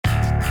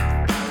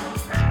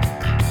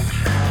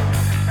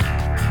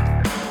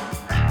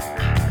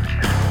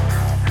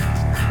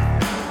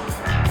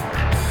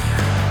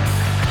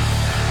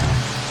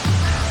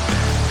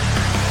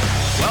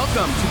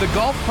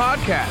Golf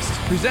Podcast,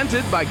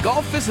 presented by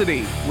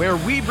Golficity, where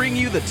we bring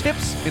you the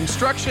tips,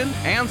 instruction,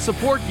 and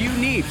support you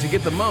need to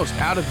get the most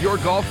out of your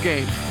golf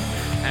game.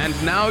 And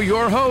now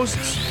your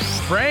hosts,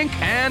 Frank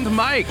and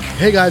Mike.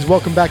 Hey guys,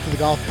 welcome back to the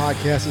Golf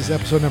Podcast. This is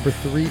episode number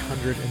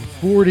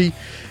 340.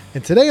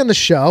 And today on the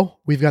show,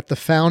 we've got the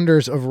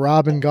founders of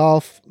Robin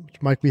Golf,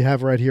 which Mike we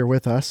have right here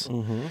with us.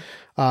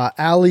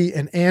 Ali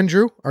and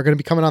Andrew are going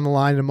to be coming on the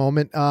line in a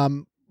moment.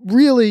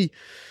 Really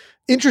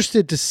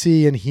interested to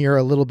see and hear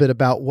a little bit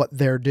about what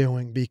they're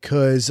doing,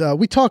 because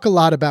we talk a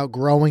lot about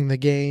growing the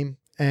game,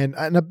 and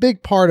a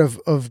big part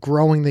of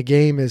growing the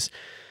game is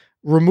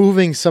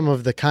removing some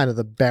of the kind of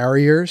the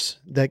barriers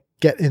that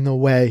get in the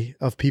way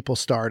of people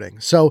starting.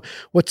 So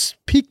what's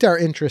piqued our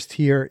interest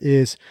here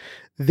is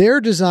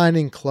they're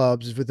designing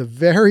clubs with a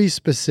very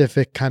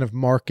specific kind of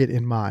market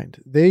in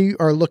mind. They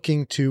are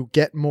looking to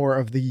get more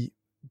of the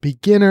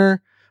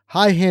beginner,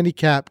 high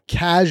handicap,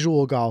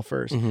 casual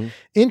golfers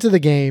into the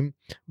game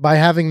by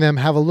having them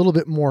have a little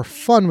bit more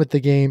fun with the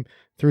game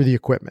through the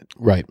equipment.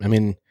 Right. I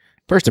mean,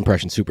 first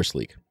impression, super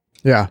sleek.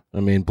 Yeah. I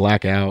mean,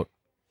 blackout,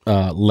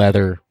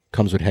 leather,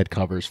 comes with head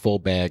covers, full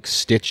bag,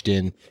 stitched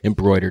in,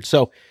 embroidered.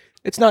 So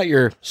it's not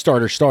your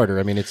starter.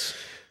 I mean, it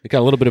got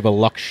a little bit of a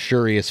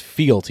luxurious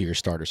feel to your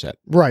starter set.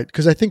 Right.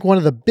 Because I think one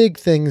of the big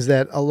things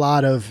that a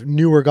lot of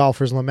newer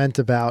golfers lament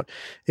about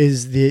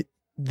is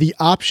the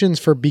options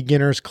for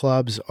beginners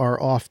clubs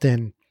are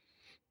often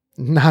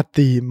not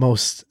the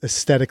most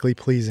aesthetically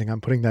pleasing.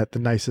 I'm putting that the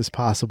nicest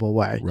possible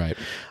way. Right.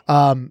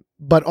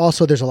 But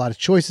also there's a lot of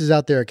choices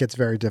out there. It gets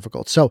very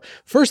difficult. So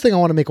first thing I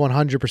want to make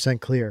 100%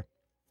 clear,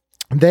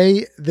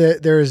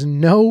 there is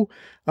no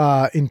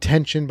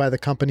intention by the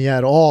company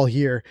at all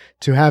here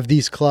to have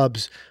these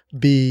clubs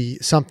be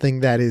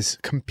something that is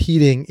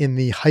competing in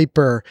the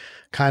hyper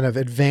kind of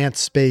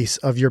advanced space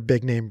of your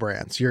big name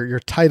brands, your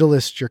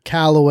Titleist, your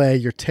Callaway,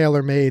 your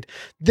TaylorMade.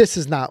 This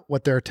is not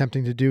what they're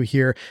attempting to do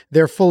here.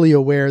 They're fully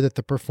aware that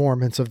the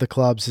performance of the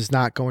clubs is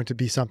not going to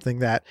be something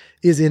that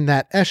is in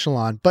that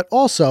echelon, but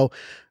also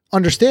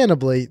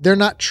understandably, they're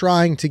not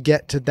trying to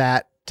get to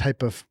that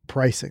type of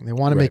pricing. They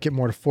want to make it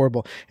more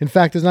affordable. In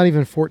fact, there's not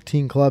even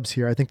 14 clubs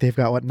here. I think they've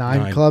got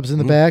nine clubs in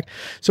the bag.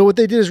 So what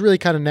they did is really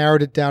kind of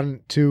narrowed it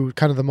down to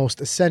kind of the most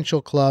essential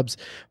clubs.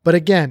 But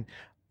again,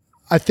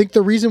 I think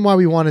the reason why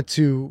we wanted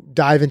to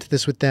dive into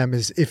this with them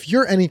is if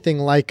you're anything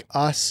like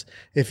us,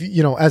 if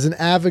you know, as an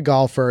avid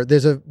golfer,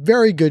 there's a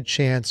very good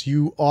chance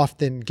you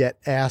often get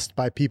asked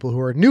by people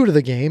who are new to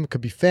the game. It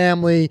could be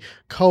family,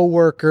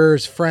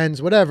 coworkers,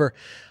 friends, whatever.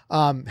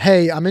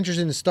 Hey, I'm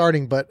interested in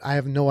starting, but I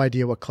have no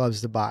idea what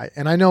clubs to buy.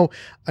 And I know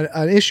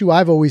an issue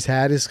I've always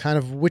had is kind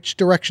of which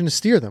direction to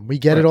steer them. We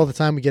get it all the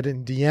time. We get it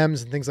in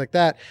DMs and things like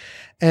that.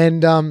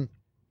 And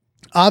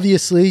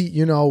obviously,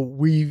 you know,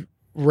 we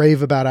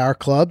rave about our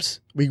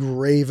clubs. We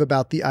rave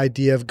about the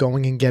idea of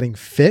going and getting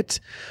fit.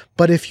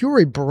 But if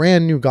you're a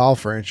brand new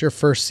golfer and it's your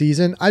first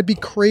season, I'd be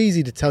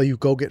crazy to tell you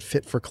go get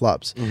fit for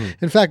clubs.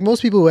 In fact,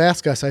 most people who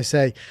ask us, I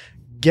say,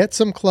 get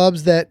some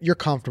clubs that you're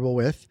comfortable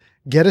with.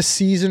 Get a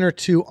season or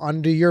two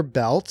under your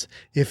belt.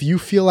 If you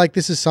feel like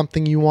this is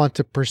something you want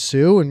to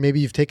pursue and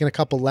maybe you've taken a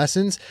couple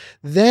lessons,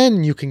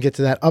 then you can get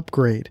to that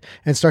upgrade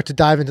and start to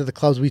dive into the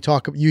clubs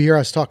you hear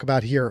us talk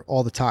about here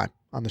all the time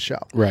on the show.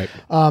 Right.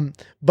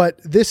 But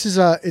this is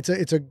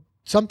it's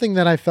something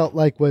that I felt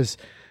like was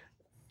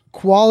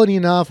quality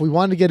enough. We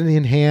wanted to get it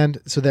in hand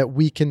so that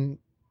we can,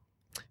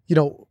 you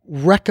know,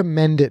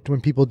 recommend it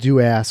when people do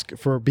ask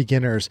for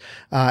beginners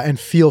and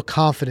feel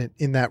confident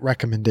in that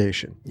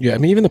recommendation. Yeah, I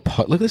mean, even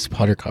look at this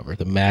putter cover,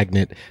 the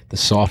magnet, the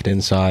soft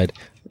inside,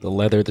 the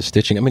leather, the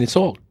stitching. I mean, it's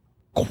all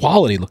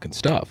quality looking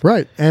stuff.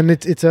 Right. And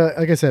it's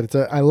like I said,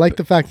 I like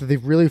the fact that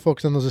they've really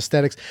focused on those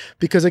aesthetics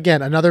because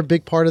again, another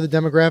big part of the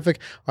demographic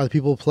are the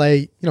people who play,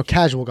 you know,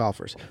 casual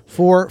golfers,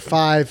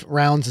 4-5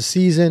 rounds a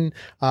season,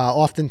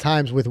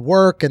 oftentimes with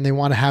work, and they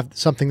want to have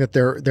something that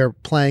they're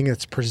playing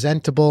that's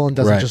presentable and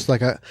doesn't just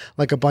like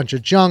a bunch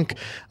of junk.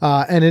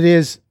 And it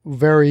is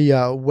very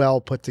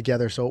well put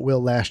together, so it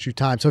will last you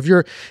time. So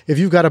if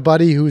you've got a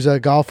buddy who's a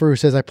golfer who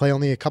says I play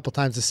only a couple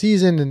times a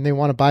season and they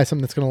want to buy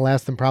something that's going to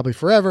last them probably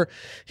forever,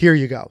 here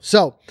you go.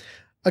 So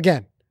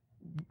again,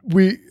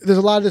 there's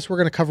a lot of this we're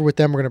going to cover with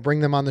them. We're going to bring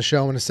them on the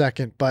show in a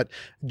second, but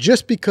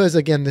just because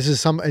again, this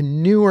is a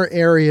newer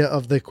area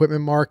of the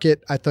equipment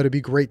market, I thought it'd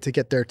be great to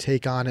get their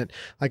take on it.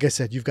 Like I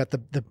said, you've got the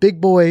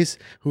big boys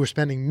who are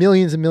spending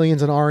millions and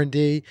millions on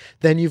R&D.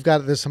 Then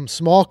there's some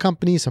small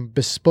companies, some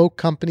bespoke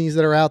companies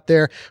that are out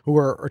there who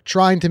are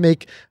trying to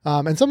make,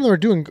 and some of them are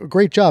doing a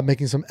great job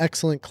making some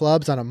excellent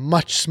clubs on a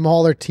much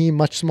smaller team,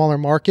 much smaller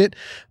market.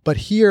 But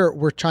here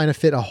we're trying to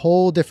fit a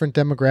whole different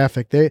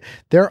demographic.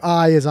 Their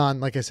eye is on,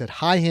 like I said,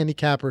 high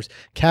handicappers,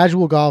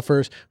 casual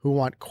golfers who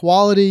want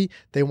quality,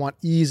 they want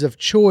ease of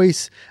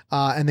choice,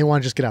 and they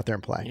want to just get out there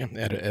and play. Yeah,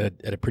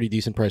 at a pretty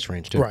decent price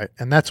range too. Right,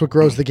 and that's what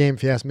grows the game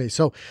if you ask me.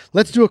 So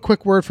let's do a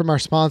quick word from our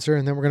sponsor,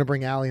 and then we're going to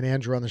bring Ali and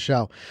Andrew on the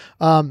show.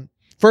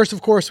 First,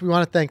 of course, we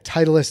want to thank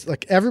Titleist.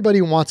 Like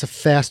everybody wants a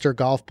faster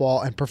golf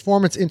ball, and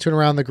performance into and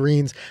around the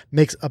greens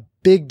makes a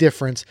big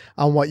difference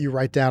on what you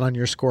write down on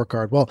your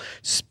scorecard? Well,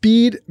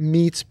 speed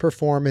meets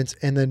performance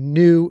and the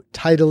new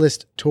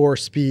Titleist Tour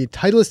Speed.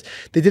 Titleist,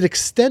 they did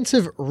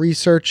extensive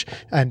research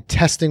and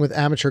testing with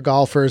amateur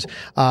golfers,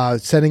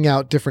 sending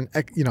out different,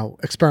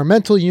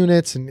 experimental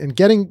units and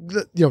getting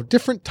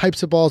different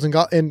types of balls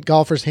in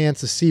golfers' hands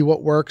to see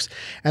what works.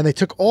 And they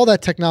took all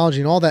that technology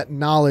and all that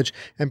knowledge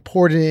and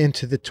poured it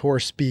into the Tour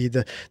Speed.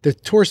 The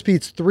Tour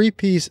Speed's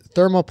 3-piece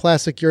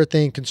thermoplastic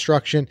urethane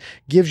construction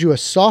gives you a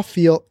soft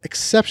feel,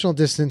 exceptional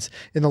distance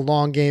in the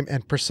long game,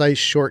 and precise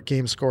short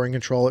game scoring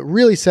control. It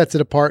really sets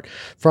it apart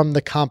from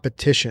the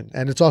competition.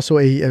 And it's also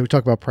we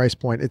talk about price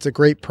point. It's a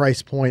great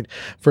price point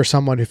for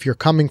someone if you're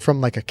coming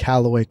from like a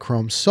Callaway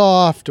Chrome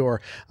Soft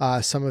or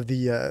some of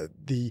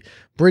the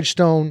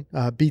Bridgestone,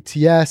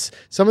 BTS,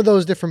 some of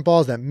those different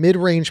balls, that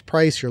mid-range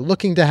price. You're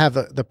looking to have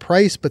the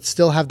price but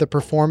still have the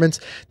performance.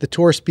 The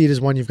Tour Speed is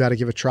one you've got to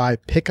give a try.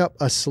 Pick up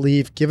a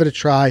sleeve, give it a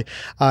try. You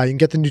can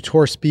get the new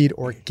Tour Speed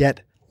or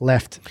get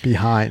left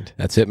behind.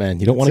 That's it, man.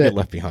 You don't want to get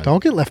left behind.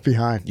 Don't get left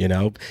behind.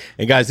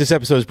 And guys, this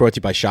episode is brought to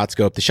you by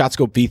ShotScope. The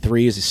ShotScope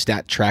V3 is a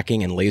stat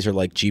tracking and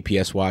laser-like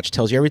GPS watch.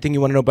 Tells you everything you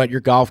want to know about your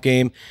golf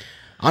game.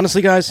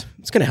 Honestly, guys,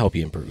 it's going to help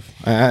you improve.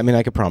 I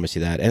can promise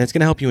you that. And it's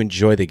going to help you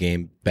enjoy the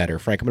game better.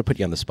 Frank, I'm going to put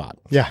you on the spot.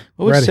 Yeah.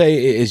 What would you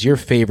say is your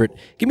favorite?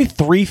 Give me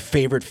 3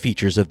 favorite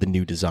features of the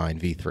new design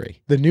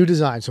V3. The new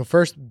design. So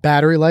first,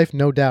 battery life,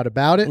 no doubt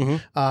about it.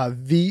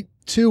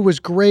 V2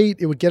 was great.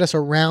 It would get us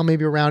around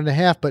maybe a round and a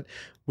half, but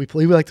we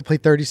like to play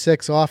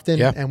 36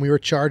 often, and we were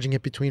charging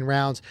it between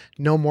rounds.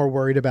 No more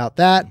worried about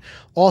that.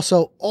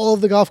 Also, all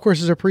of the golf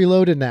courses are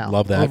preloaded now.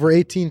 Love that. Over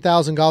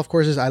 18,000 golf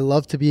courses. I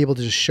love to be able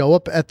to just show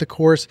up at the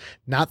course,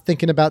 not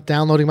thinking about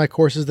downloading my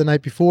courses the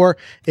night before.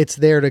 It's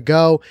there to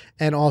go.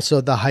 And also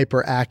the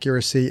hyper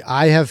accuracy.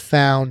 I have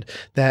found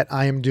that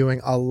I am doing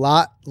a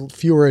lot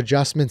fewer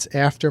adjustments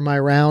after my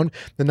round.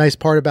 The nice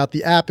part about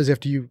the app is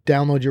after you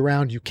download your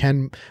round, you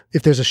can,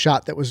 if there's a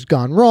shot that was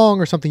gone wrong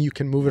or something, you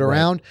can move it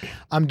around.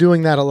 I'm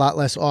doing that a lot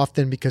less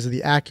often because of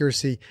the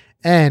accuracy.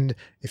 And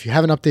if you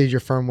haven't updated your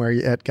firmware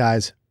yet,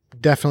 guys,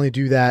 definitely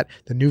do that.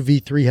 The new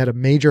V3 had a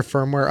major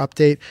firmware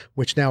update,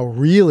 which now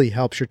really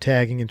helps your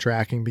tagging and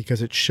tracking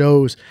because it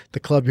shows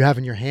the club you have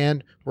in your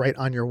hand right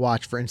on your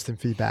watch for instant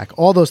feedback.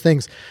 All those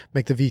things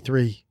make the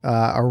V3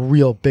 a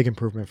real big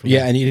improvement for me.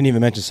 Yeah, and you didn't even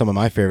mention some of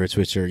my favorites,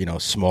 which are,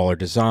 smaller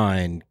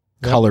design,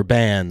 color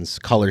bands,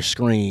 color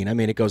screen. I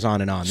mean, it goes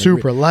on and on.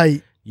 Super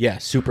light. Yeah,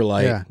 super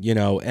light,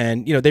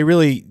 and they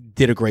really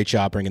did a great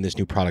job bringing this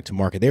new product to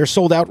market. They are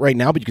sold out right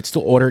now, but you can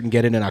still order it and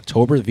get it in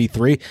October, the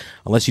V3.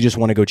 Unless you just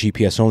want to go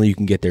GPS only, you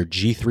can get their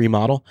G3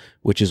 model,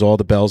 which is all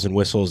the bells and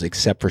whistles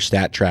except for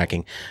stat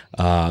tracking.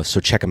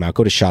 So check them out.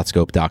 Go to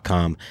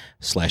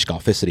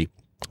shotscope.com/golficity.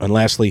 And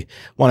lastly,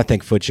 want to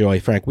thank FootJoy.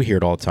 Frank, we hear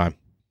it all the time.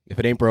 If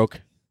it ain't broke,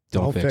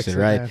 don't fix it,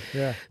 right?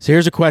 Yeah. So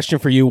here's a question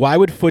for you. Why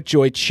would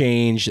FootJoy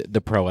change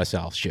the Pro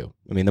SL shoe?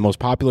 I mean, the most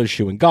popular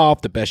shoe in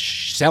golf, the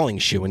best selling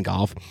shoe in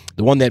golf,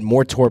 the one that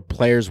more tour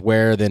players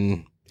wear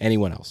than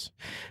anyone else.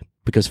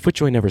 Because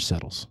FootJoy never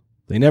settles.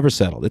 They never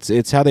settle.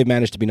 It's how they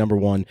managed to be number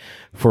one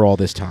for all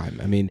this time.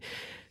 I mean,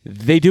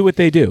 they do what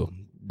they do.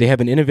 They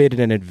have an innovative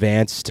and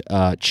advanced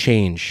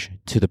change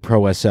to the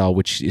Pro SL,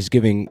 which is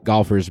giving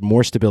golfers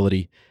more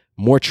stability,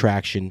 more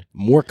traction,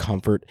 more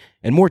comfort,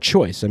 and more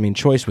choice. I mean,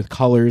 choice with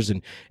colors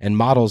and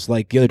models.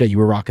 Like the other day, you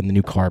were rocking the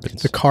new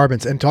Carbons. The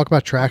Carbons. And talk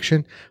about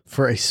traction.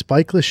 For a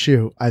spikeless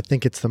shoe, I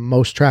think it's the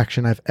most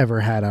traction I've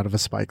ever had out of a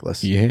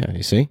spikeless. Yeah,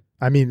 you see?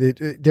 I mean,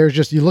 there's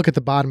just, you look at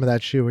the bottom of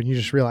that shoe and you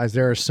just realize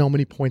there are so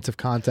many points of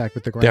contact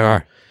with the ground. There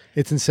are.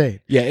 It's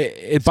insane. Yeah,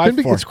 it's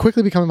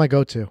quickly becoming my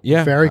go-to.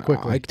 Yeah, very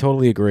quickly. I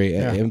totally agree.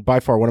 Yeah. And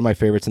by far one of my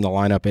favorites in the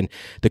lineup. And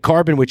the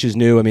Carbon, which is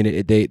new, I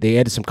mean, they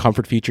added some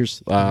comfort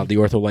features. The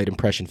OrthoLite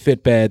Impression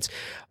fit beds.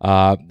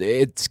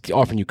 It's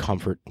offering you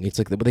comfort. It's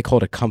like what they call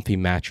it, a comfy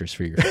mattress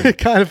for your feet. It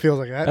kind of feels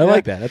like that. I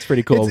like that. That's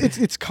pretty cool.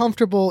 It's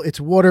comfortable.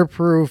 It's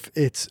waterproof.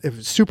 It's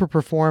super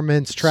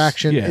performance,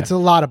 traction. Yeah. It's a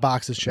lot of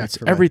boxes checked.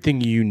 It's everything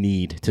you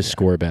need to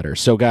score better.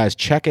 So guys,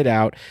 check it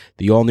out.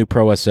 The all new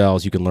Pro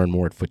SLs. You can learn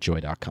more at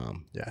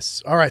footjoy.com. Yes.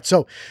 All right.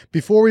 So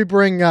before we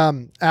bring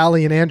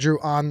Ali and Andrew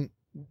on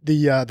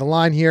the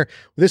line here,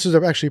 this was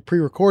actually a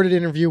pre-recorded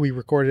interview. We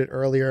recorded it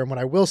earlier. And what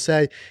I will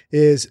say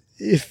is,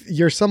 if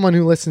you're someone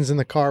who listens in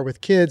the car with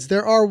kids,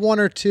 there are one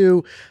or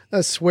two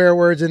swear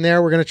words in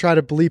there. We're going to try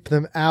to bleep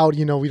them out.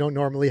 We don't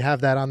normally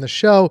have that on the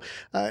show.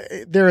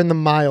 They're in the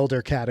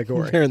milder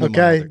category. Don't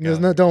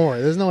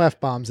worry. There's no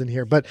F-bombs in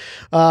here. But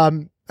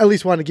at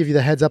least want to give you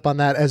the heads up on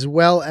that, as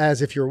well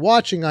as if you're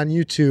watching on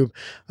YouTube,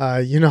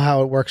 you know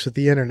how it works with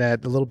the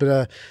internet, a little bit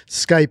of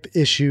Skype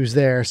issues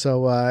there.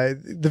 So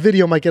the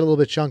video might get a little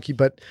bit chunky,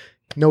 but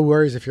no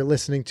worries if you're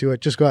listening to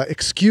it. Just go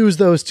excuse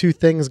those two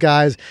things,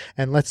 guys,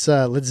 and let's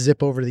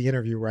zip over to the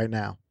interview right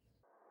now.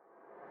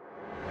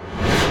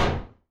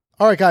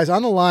 All right, guys,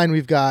 on the line,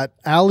 we've got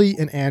Ali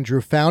and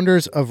Andrew,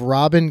 founders of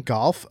Robin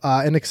Golf,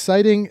 an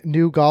exciting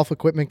new golf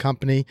equipment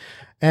company,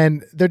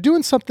 and they're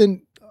doing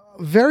something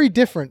very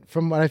different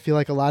from what I feel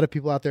like a lot of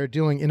people out there are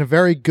doing in a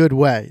very good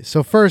way.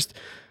 So first,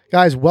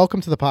 guys,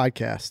 welcome to the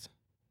podcast.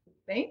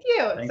 Thank you.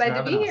 Thanks for Excited to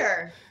having be us.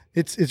 here.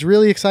 It's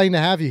really exciting to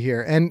have you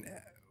here. And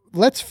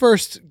let's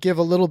first give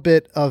a little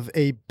bit of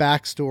a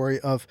backstory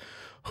of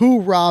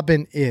who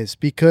Robin is,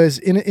 because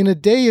in a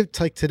day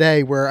like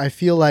today where I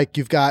feel like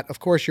you've got, of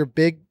course, your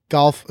big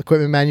golf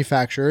equipment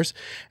manufacturers,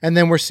 and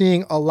then we're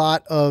seeing a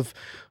lot of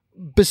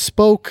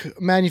bespoke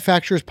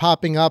manufacturers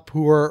popping up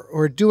who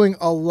are doing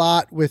a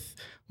lot with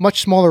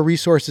much smaller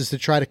resources to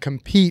try to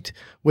compete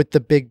with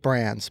the big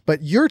brands.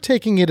 But you're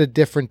taking it a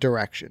different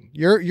direction.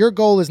 Your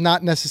goal is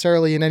not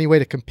necessarily in any way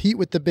to compete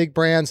with the big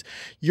brands.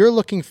 You're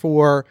looking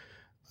for,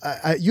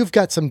 you've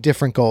got some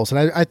different goals.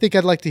 And I think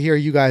I'd like to hear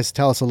you guys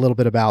tell us a little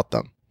bit about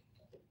them.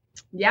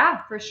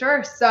 Yeah, for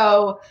sure.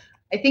 So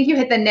I think you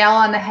hit the nail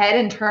on the head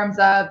in terms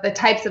of the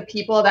types of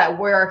people that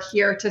we're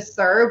here to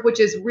serve, which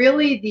is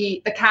really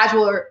the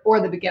casual or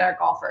the beginner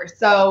golfer.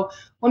 So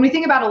when we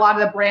think about a lot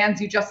of the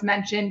brands you just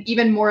mentioned,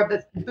 even more of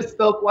the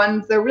bespoke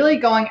ones, they're really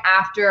going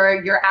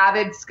after your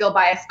avid skill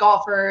bias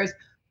golfers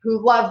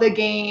who love the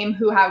game,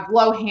 who have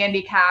low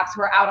handicaps,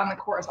 who are out on the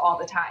course all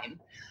the time.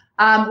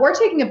 We're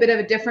taking a bit of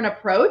a different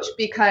approach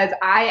because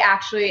I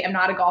actually am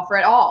not a golfer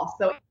at all.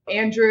 So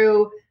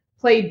Andrew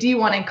played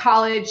D1 in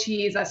college.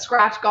 He's a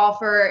scratch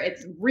golfer.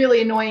 It's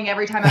really annoying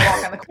every time I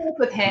walk on the course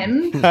with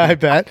him. I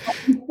bet.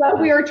 So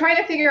we were trying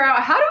to figure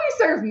out, how do we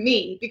serve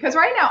me? Because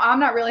right now I'm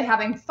not really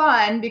having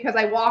fun because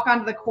I walk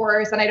onto the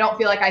course and I don't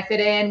feel like I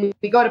fit in.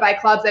 We go to buy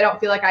clubs, I don't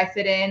feel like I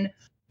fit in.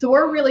 So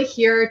we're really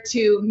here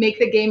to make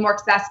the game more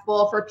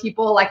accessible for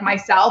people like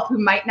myself who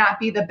might not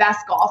be the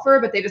best golfer,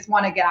 but they just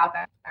want to get out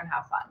there and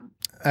have fun.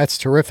 That's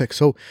terrific.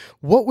 So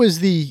what was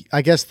the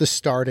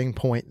starting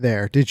point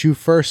there? Did you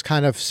first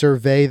kind of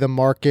survey the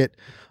market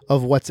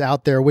of what's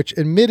out there, which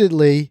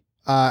admittedly,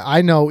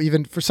 I know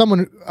even for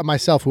someone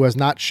myself who has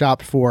not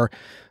shopped for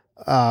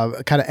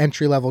kind of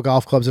entry-level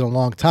golf clubs in a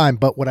long time,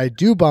 but what I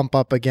do bump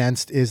up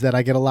against is that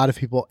I get a lot of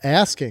people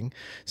asking,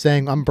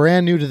 saying, I'm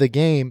brand new to the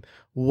game.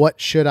 Where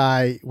should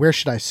I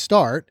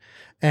start?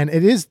 And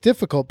it is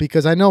difficult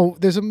because I know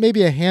there's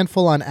maybe a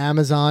handful on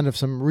Amazon of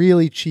some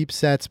really cheap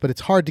sets, but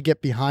it's hard to get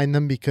behind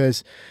them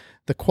because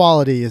the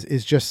quality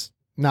is just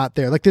not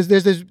there. Like there's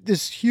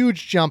this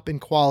huge jump in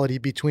quality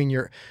between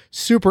your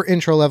super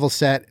intro level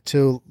set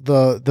to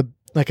the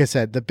like I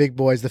said, the big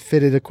boys, the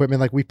fitted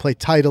equipment, like we play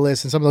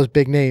Titleist and some of those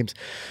big names.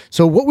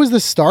 So what was the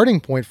starting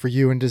point for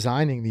you in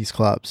designing these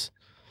clubs?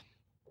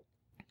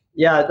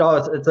 Yeah,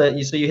 no,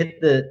 so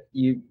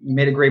you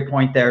made a great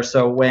point there.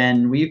 So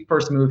when we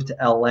first moved to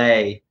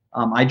LA,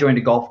 I joined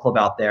a golf club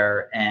out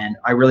there, and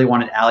I really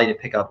wanted Allie to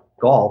pick up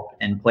golf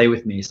and play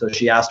with me. So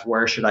she asked,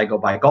 where should I go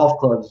buy golf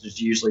clubs, which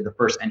is usually the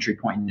first entry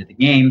point into the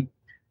game.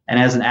 And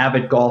as an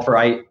avid golfer,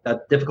 a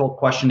difficult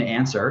question to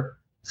answer.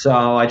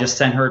 So I just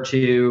sent her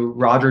to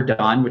Roger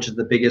Dunn, which is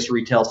the biggest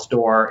retail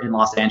store in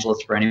Los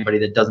Angeles for anybody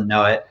that doesn't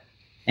know it.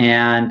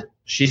 And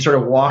she sort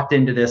of walked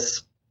into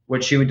this,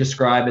 what she would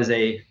describe as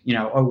a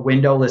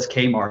windowless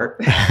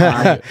Kmart,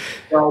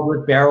 filled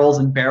with barrels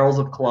and barrels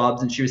of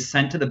clubs. And she was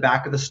sent to the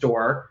back of the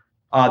store.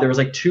 There was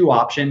like two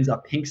options, a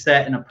pink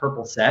set and a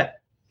purple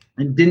set,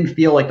 and didn't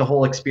feel like the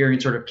whole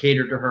experience sort of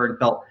catered to her and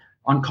felt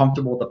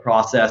uncomfortable with the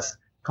process.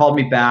 Called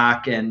me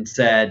back and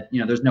said,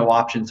 there's no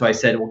option. So I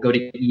said, well, go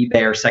to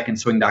eBay or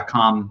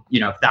secondswing.com,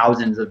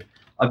 thousands of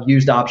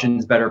used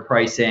options, better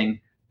pricing.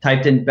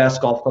 Typed in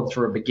best golf clubs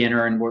for a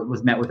beginner and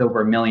was met with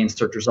over 1 million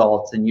search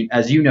results. And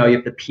as you know, you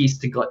have to piece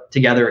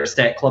together a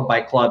set club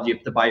by club. You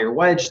have to buy your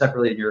wedge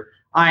separately, and your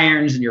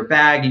irons and your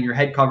bag and your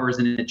head covers.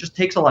 And it just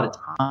takes a lot of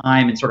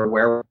time and sort of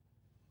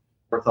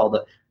wherewithal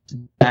to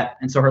that.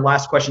 And so her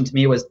last question to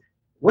me was,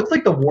 what's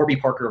like the Warby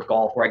Parker of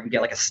golf, where I can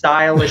get like a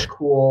stylish,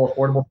 cool,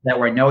 affordable set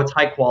where I know it's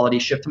high quality,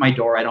 shipped to my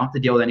door. I don't have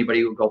to deal with anybody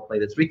who will go play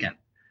this weekend.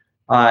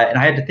 And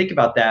I had to think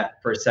about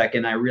that for a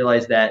second. I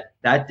realized that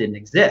didn't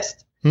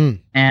exist.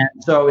 And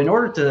so in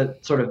order to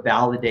sort of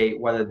validate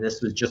whether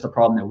this was just a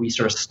problem that we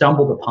sort of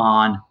stumbled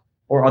upon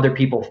or other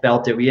people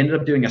felt it, we ended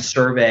up doing a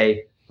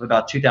survey of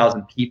about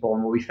 2,000 people.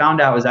 And what we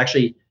found out was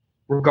actually,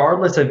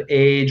 regardless of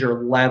age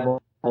or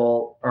level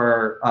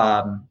or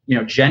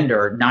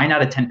gender, 9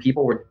 out of 10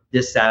 people were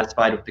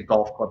dissatisfied with the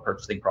golf club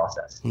purchasing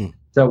process.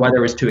 So whether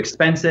it was too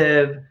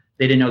expensive,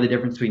 they didn't know the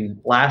difference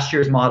between last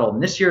year's model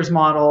and this year's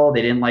model,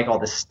 they didn't like all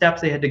the steps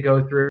they had to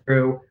go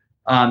through.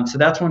 So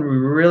that's when we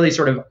really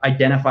sort of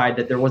identified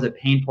that there was a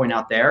pain point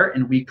out there,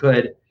 and we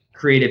could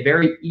create a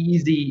very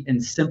easy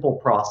and simple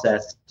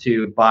process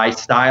to buy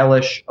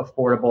stylish,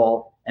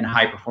 affordable, and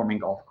high-performing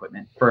golf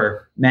equipment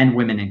for men,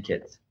 women, and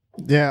kids.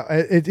 Yeah,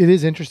 it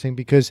is interesting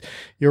because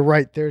you're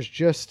right. There's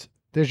just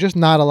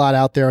not a lot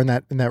out there in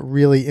that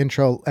really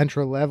intro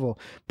level,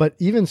 but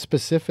even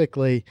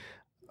specifically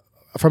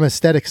from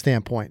aesthetic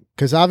standpoint,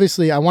 because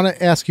obviously I want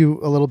to ask you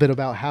a little bit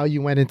about how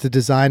you went into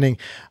designing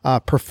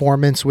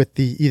performance with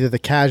either the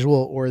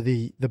casual or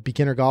the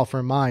beginner golfer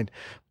in mind.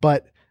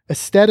 But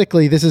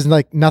aesthetically, this is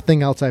like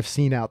nothing else I've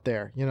seen out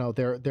there.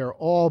 They're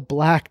all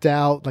blacked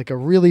out, like a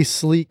really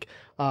sleek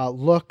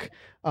look.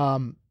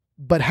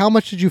 But how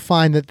much did you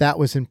find that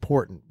was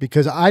important?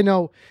 Because I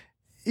know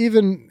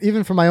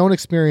even from my own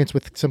experience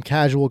with some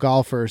casual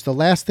golfers, the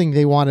last thing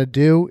they want to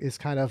do is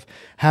kind of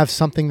have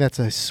something that's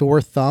a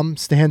sore thumb,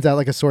 stands out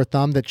like a sore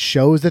thumb, that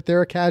shows that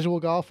they're a casual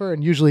golfer.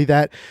 And usually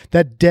that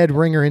dead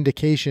ringer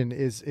indication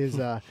is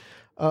a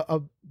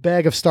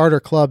bag of starter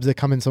clubs that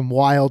come in some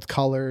wild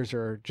colors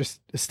or just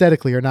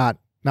aesthetically are not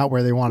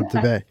where they want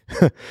them to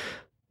be.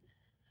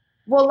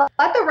 Well,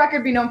 let the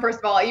record be known, first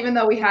of all, even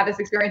though we had this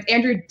experience,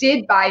 Andrew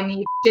did buy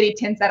me shitty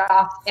tin set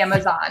off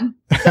Amazon.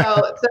 So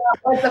that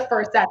was the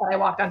first set that I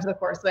walked onto the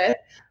course with.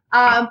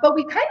 But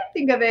we kind of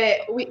think of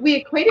it, we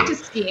equate it to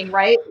skiing,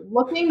 right?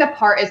 Looking the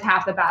part is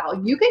half the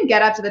battle. You can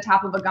get up to the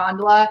top of a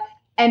gondola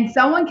and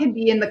someone can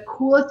be in the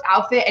coolest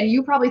outfit and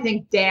you probably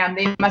think, damn,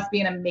 they must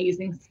be an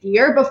amazing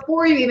skier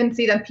before you even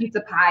see them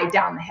pizza pie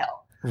down the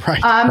hill.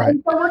 Right.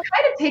 And so we're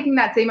kind of taking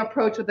that same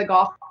approach with the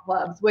golf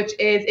clubs, which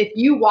is if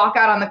you walk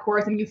out on the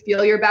course and you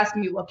feel your best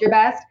and you look your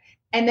best,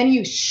 and then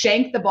you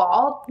shank the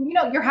ball,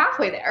 you're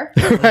halfway there.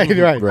 Right.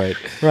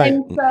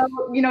 And so,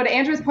 to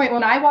Andrew's point,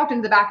 when I walked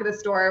into the back of the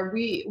store,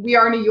 we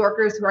are New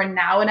Yorkers who are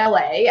now in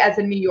LA. As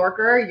a New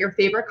Yorker, your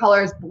favorite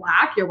color is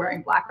black. You're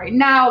wearing black right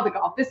now. The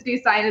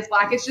Golficity sign is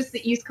black. It's just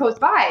the East Coast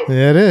vibe.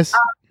 Yeah, it is.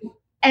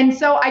 And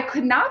so I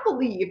could not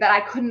believe that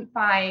I couldn't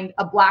find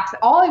a black set.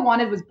 All I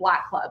wanted was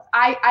black clubs.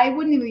 I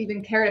wouldn't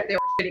even care if they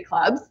were shitty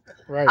clubs.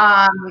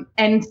 Right.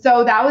 And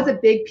so that was a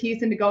big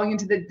piece into going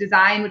into the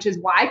design, which is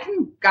why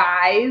can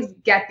guys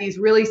get these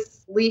really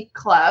sleek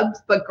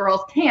clubs, but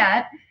girls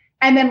can't?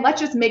 And then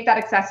let's just make that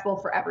accessible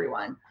for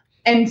everyone.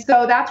 And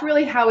so that's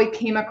really how we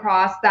came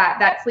across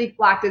that sleek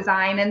black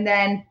design. And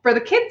then for the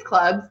kids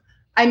clubs,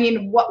 I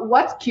mean,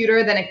 what's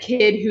cuter than a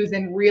kid who's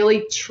in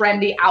really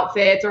trendy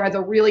outfits or has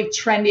a really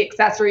trendy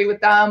accessory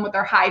with them with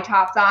their high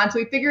tops on? So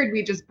we figured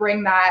we'd just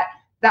bring that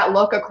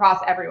look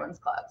across everyone's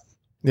clubs.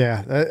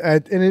 Yeah,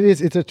 and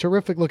it's a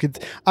terrific look.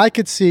 I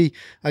could see,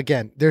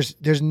 again,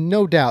 there's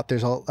no doubt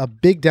there's a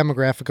big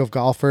demographic of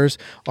golfers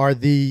are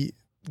the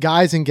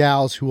guys and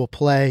gals who will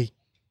play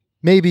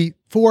maybe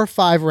 4 or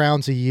 5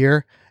 rounds a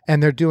year.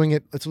 And they're doing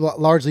it's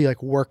largely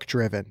like work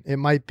driven. It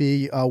might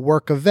be a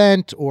work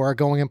event or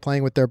going and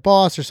playing with their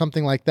boss or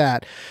something like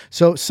that.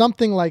 So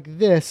something like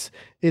this,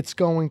 it's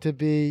going to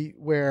be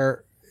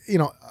where,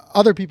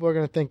 other people are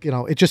going to think,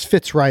 it just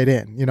fits right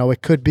in.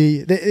 It could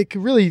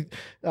really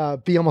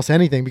be almost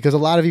anything because a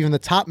lot of even the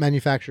top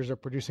manufacturers are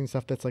producing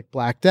stuff that's like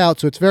blacked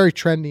out. So it's very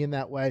trendy in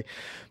that way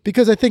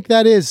because I think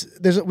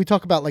we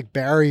talk about like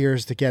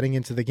barriers to getting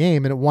into the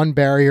game. And one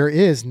barrier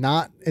is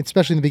not,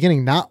 especially in the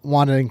beginning, not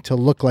wanting to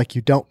look like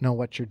you don't know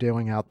what you're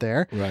doing out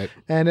there. Right.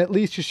 And at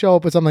least you show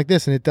up with something like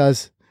this and it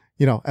does,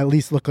 at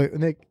least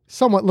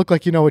somewhat look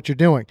like you know what you're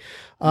doing.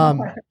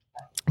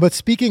 But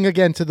speaking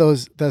again to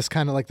those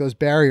kind of like those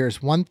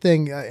barriers, one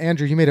thing,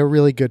 Andrew, you made a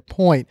really good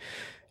point.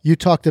 You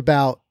talked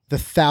about the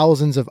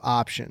thousands of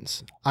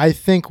options. I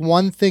think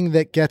one thing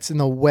that gets in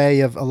the way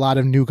of a lot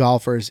of new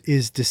golfers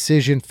is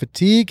decision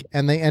fatigue,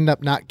 and they end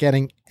up not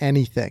getting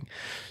anything.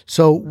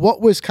 So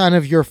what was kind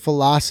of your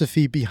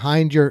philosophy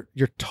behind your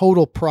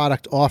total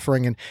product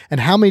offering, and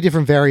how many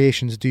different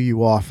variations do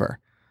you offer?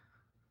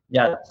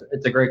 Yeah,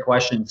 it's a great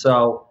question.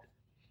 So,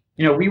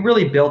 we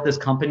really built this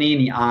company in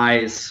the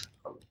eyes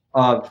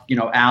of,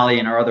 Allie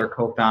and our other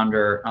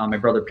co-founder. My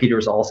brother Peter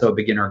is also a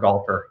beginner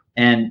golfer.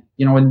 And,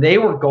 when they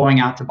were going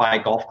out to buy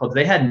golf clubs,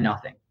 they had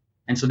nothing.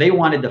 And so they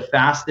wanted the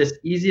fastest,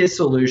 easiest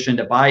solution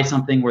to buy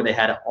something where they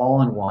had it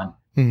all in one.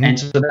 Mm-hmm. And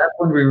so that's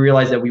when we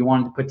realized that we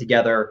wanted to put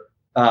together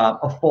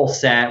a full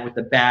set with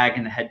the bag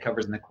and the head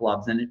covers and the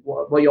clubs. And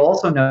what you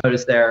also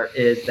notice there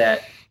is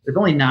that there's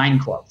only 9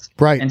 clubs.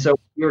 Right. And so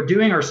we were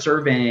doing our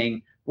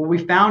surveying. What we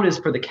found is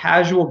for the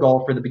casual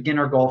golfer, the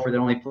beginner golfer that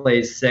only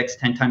plays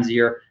 6-10 times a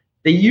year,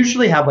 they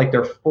usually have like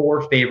their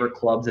 4 favorite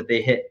clubs that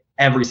they hit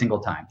every single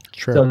time.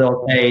 True. So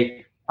they'll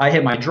say, I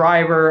hit my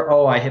driver.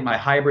 Oh, I hit my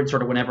hybrid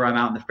sort of whenever I'm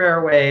out in the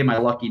fairway, my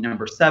lucky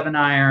number 7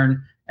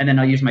 iron. And then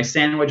I'll use my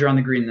sandwicher on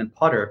the green and then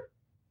putter.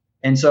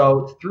 And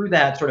so through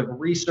that sort of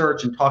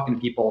research and talking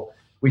to people,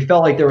 we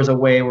felt like there was a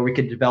way where we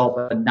could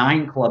develop a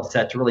 9 club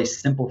set to really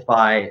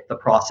simplify the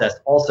process.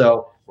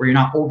 Also, where you're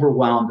not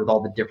overwhelmed with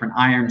all the different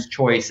irons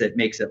choice. It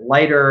makes it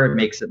lighter. It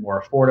makes it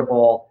more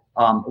affordable.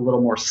 A little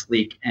more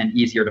sleek and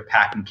easier to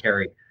pack and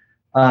carry.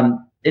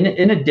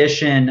 In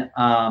addition,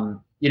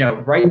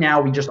 right now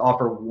we just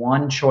offer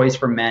 1 choice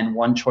for men,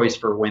 1 choice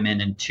for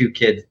women, and 2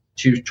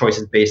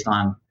 choices based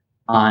on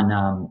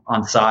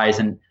size.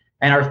 And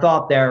our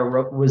thought there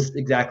was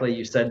exactly,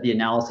 you said, the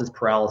analysis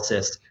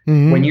paralysis.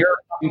 Mm-hmm. When you're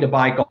coming to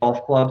buy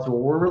golf clubs, well,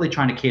 we're really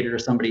trying to cater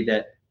to somebody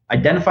that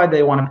identified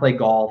they want to play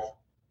golf,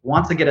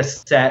 wants to get a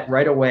set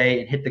right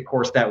away and hit the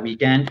course that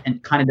weekend,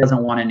 and kind of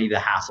doesn't want any of the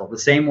hassle. The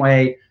same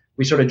way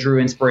we sort of drew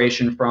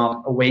inspiration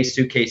from away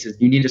suitcases.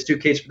 You need a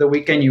suitcase for the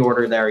weekend, you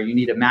order there. You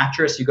need a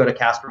mattress, you go to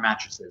Casper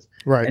Mattresses.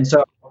 Right. And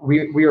so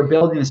we are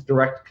building this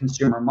direct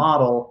consumer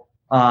model,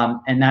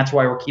 and that's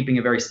why we're keeping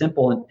it very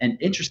simple. And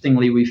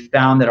interestingly, we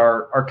found that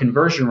our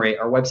conversion rate,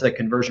 our website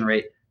conversion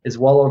rate, is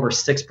well over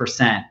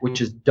 6%, which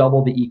is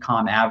double the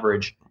e-com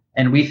average.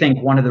 And we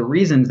think one of the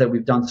reasons that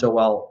we've done so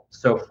well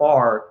so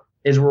far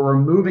is we're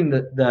removing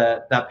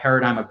that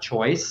paradigm of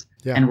choice,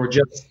 and we're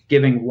just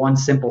giving one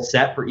simple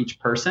set for each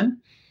person,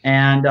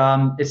 and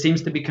it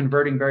seems to be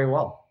converting very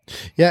well.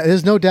 Yeah,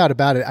 there's no doubt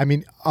about it. I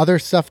mean, other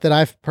stuff that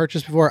I've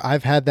purchased before,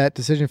 I've had that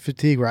decision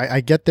fatigue where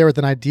I get there with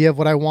an idea of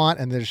what I want,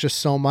 and there's just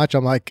so much.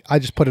 I'm like, I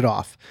just put it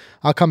off.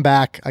 I'll come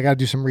back. I got to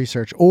do some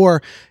research.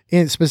 Or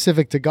in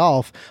specific to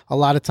golf, a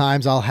lot of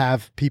times I'll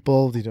have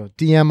people,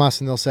 DM us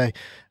and they'll say,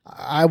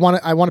 I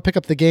want to pick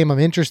up the game. I'm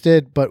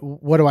interested, but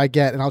what do I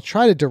get? And I'll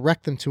try to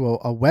direct them to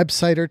a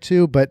website or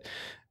two, but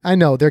I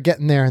know they're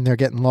getting there and they're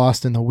getting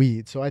lost in the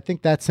weeds. So I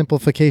think that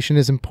simplification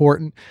is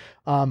important.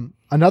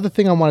 Another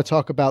thing I want to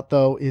talk about,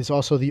 though, is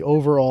also the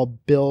overall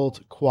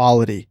build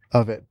quality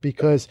of it,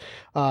 because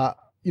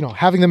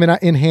having them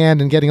in hand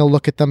and getting a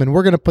look at them, and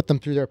we're going to put them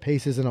through their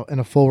paces in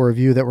a full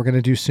review that we're going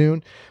to do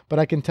soon. But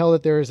I can tell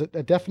that there is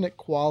a definite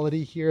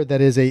quality here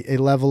that is a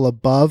level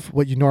above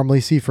what you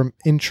normally see from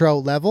intro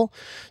level.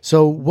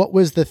 So what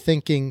was the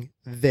thinking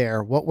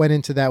there? What went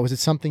into that? Was it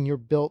something you're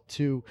built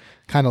to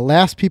kind of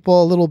last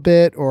people a little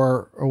bit,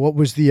 or what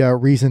was the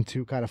reason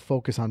to kind of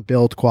focus on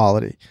build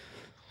quality?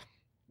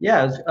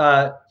 Yeah,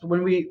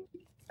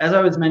 as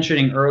I was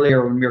mentioning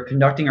earlier, when we were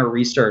conducting our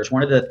research,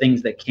 one of the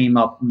things that came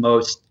up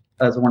most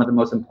as one of the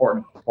most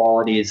important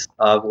qualities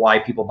of why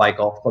people buy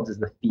golf clubs is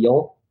the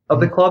feel of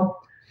the club.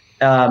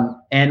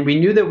 And we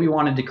knew that we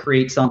wanted to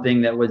create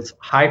something that was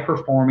high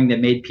performing, that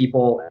made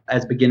people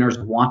as beginners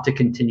want to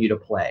continue to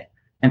play.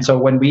 And so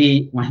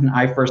when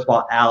I first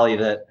bought Allie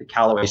the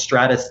Callaway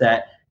Strata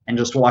set and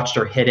just watched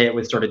her hit it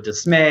with sort of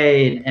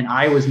dismay, and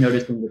I was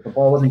noticing that the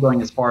ball wasn't going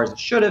as far as it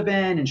should have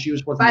been, and she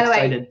wasn't excited.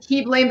 By the way,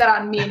 he blamed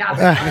that on me, not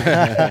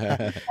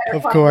the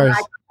Of course.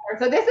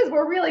 So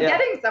we're really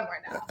getting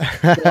somewhere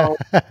now. So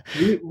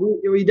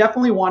we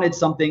definitely wanted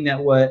something that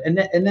was, and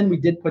then we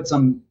did put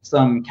some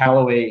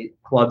Callaway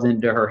clubs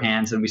into her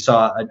hands, and we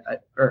saw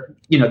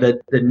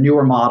the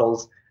newer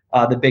models,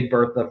 the Big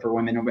Bertha for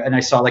women, and I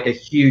saw like a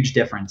huge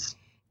difference.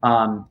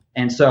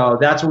 And so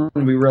that's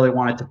when we really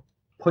wanted to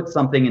put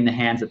something in the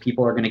hands that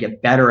people are going to get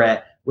better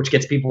at, which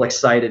gets people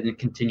excited and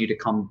continue to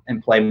come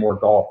and play more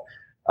golf.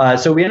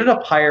 So we ended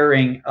up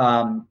hiring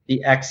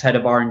the ex-head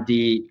of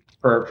R&D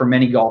for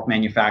many golf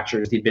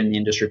manufacturers. He'd been in the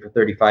industry for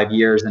 35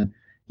 years, and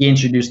he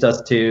introduced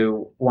us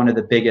to one of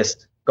the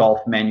biggest golf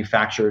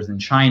manufacturers in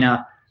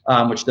China,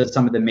 which does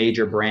some of the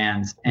major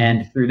brands.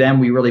 And through them,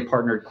 we really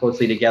partnered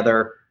closely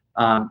together.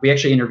 We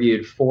actually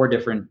interviewed 4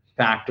 different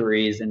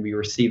factories, and we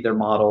received their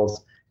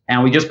models,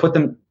 and we just put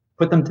them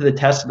to the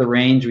test of the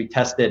range. We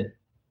tested,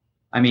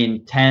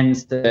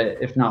 tens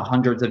to, if not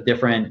hundreds of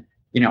different,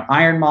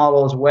 iron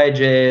models,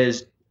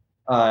 wedges,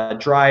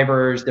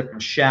 drivers,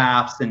 different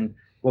shafts. And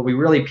what we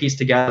really pieced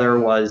together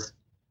was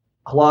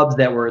clubs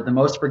that were the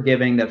most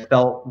forgiving, that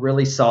felt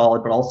really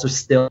solid, but also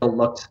still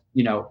looked,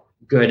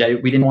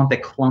 good. We didn't want the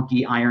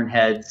clunky iron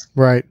heads.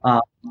 Right.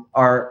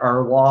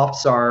 Our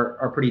lofts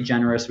are pretty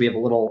generous. We have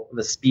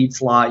the speed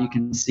slot you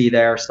can see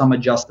there, some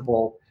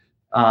adjustable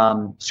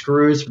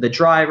screws for the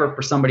driver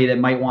for somebody that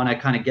might want to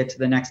kind of get to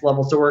the next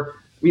level. So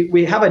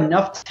we have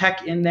enough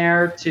tech in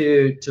there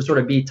to sort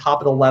of be top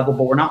of the level,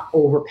 but we're not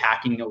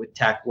overpacking it with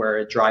tech where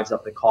it drives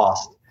up the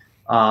cost.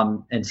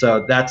 And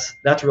so that's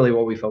really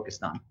what we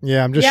focused on.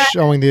 Yeah, I'm just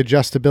showing the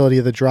adjustability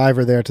of the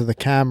driver there to the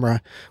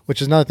camera,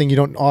 which is another thing you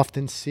don't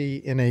often see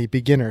in a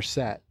beginner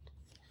set.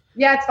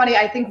 Yeah, it's funny.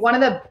 I think one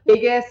of the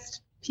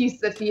biggest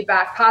pieces of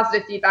feedback,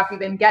 positive feedback we've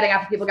been getting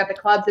after people get the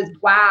clubs is,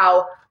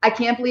 wow, I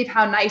can't believe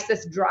how nice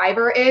this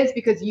driver is,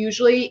 because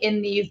usually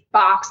in these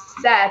box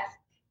sets,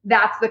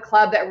 that's the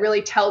club that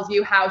really tells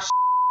you how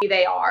shitty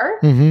they are.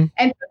 Mm-hmm.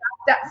 And so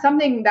that's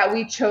something that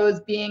we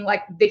chose, being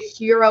like the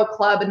hero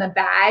club in the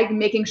bag,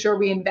 making sure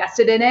we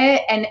invested in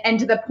it. And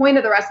to the point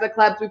of the rest of the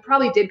clubs, we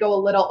probably did go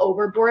a little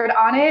overboard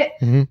on it.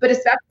 Mm-hmm. But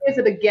especially as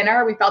a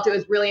beginner, we felt it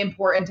was really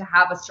important to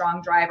have a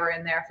strong driver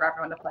in there for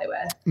everyone to play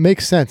with.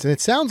 Makes sense. And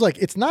it sounds like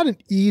it's not an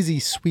easy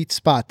sweet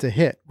spot to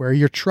hit, where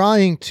you're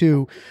trying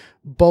to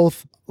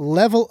both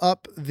level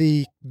up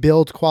the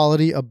build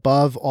quality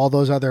above all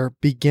those other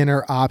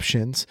beginner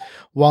options,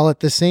 while at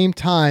the same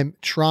time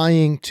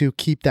trying to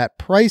keep that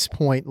price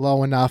point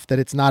low enough that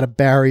it's not a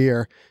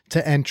barrier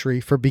to entry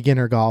for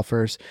beginner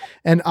golfers.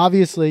 And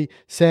obviously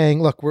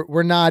saying, look,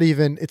 we're not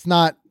even, it's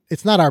not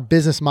our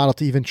business model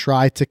to even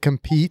try to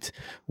compete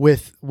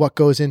with what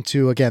goes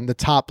into, again, the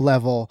top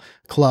level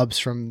clubs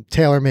from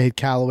TaylorMade,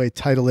 Callaway,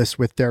 Titleist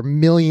with their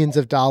millions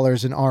of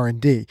dollars in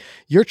R&D.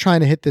 You're trying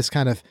to hit this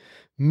kind of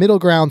middle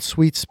ground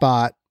sweet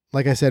spot,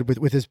 like I said,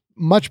 with as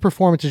much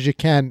performance as you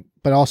can,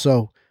 but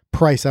also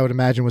price, I would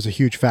imagine, was a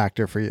huge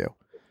factor for you.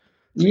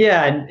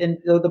 Yeah, and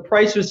the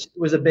price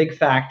was a big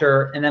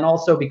factor. And then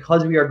also,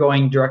 because we are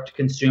going direct to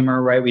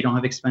consumer, right? We don't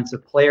have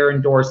expensive player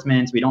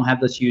endorsements. We don't have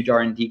those huge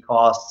R&D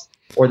costs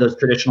or those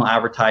traditional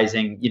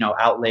advertising,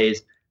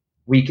 outlays.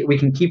 We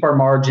can keep our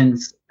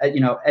margins at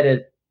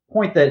a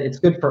point that it's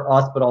good for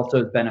us, but also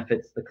it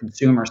benefits the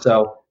consumer.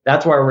 So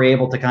that's why we're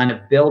able to kind of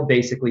build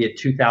basically a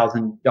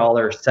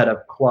 $2,000 set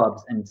of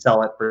clubs and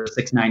sell it for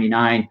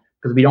 $699,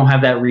 because we don't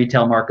have that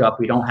retail markup.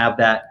 We don't have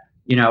that,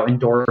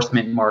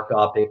 endorsement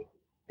markup.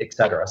 et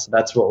cetera. So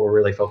that's what we're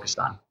really focused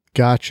on.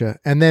 Gotcha.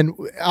 And then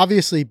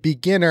obviously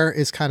beginner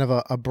is kind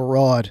of a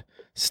broad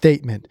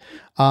statement.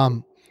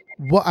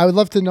 What I would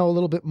love to know a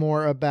little bit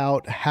more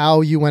about how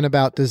you went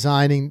about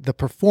designing the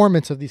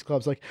performance of these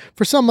clubs. Like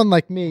for someone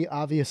like me,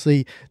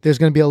 obviously there's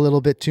going to be a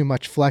little bit too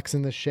much flex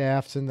in the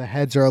shafts and the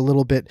heads are a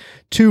little bit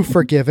too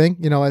forgiving,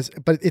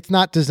 but it's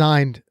not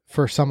designed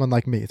for someone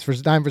like me. It's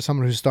designed for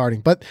someone who's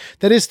starting, but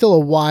that is still a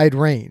wide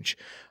range.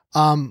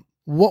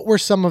 What were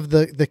some of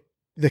the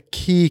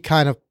key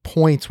kind of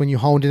points when you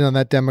honed in on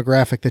that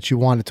demographic that you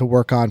wanted to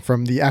work on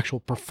from the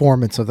actual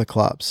performance of the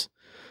clubs?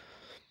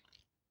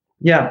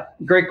 Yeah,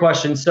 great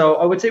question. So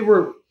I would say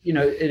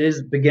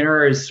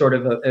beginner is sort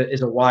of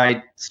a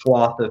wide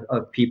swath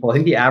of people. I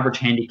think the average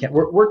handicap,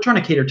 we're trying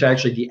to cater to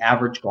actually the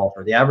average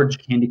golfer. The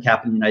average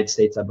handicap in the United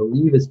States, I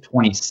believe, is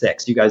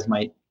 26. You guys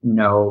might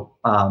know,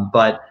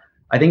 but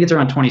I think it's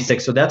around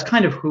 26. So that's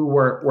kind of who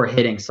we're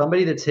hitting.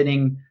 Somebody that's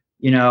hitting,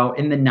 in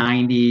the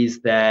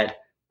 90s that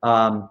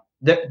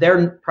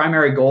their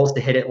primary goal is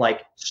to hit it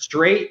like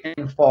straight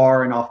and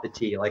far and off the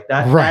tee. Like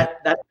that, right.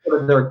 That's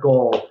sort of their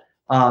goal.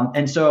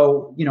 And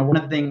so, one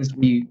of the things,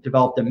 we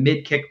developed a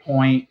mid kick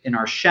point in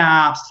our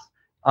shafts.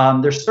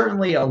 They're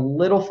certainly a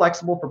little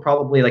flexible for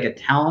probably like a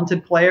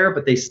talented player,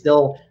 but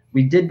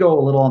we did go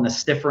a little on the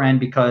stiffer end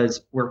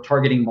because we're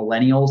targeting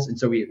millennials. And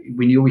so we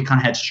knew we kind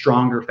of had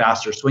stronger,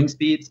 faster swing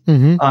speeds.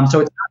 Mm-hmm. So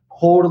it's not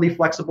totally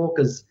flexible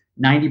because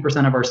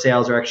 90% of our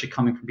sales are actually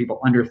coming from people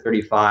under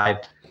 35.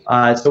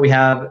 So we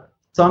have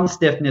some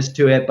stiffness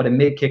to it, but a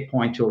mid kick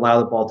point to allow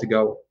the ball to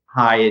go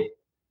high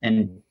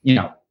and,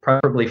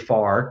 preferably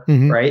far,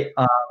 mm-hmm. right?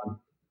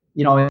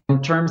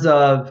 In terms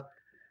of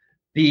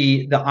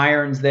the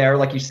irons there,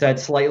 like you said,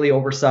 slightly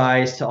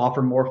oversized to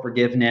offer more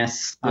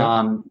forgiveness.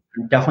 Yep.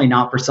 Definitely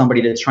not for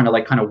somebody that's trying to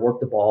like kind of work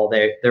the ball.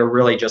 They're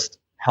really just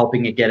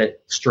helping it get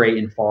it straight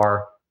and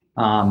far.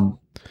 Those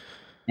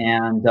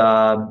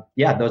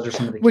are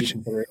some of the key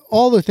considerations.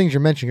 All the things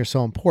you're mentioning are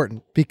so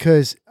important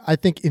because I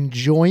think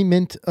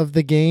enjoyment of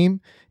the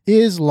game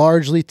is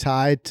largely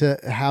tied to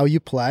how you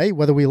play,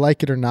 whether we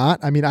like it or not.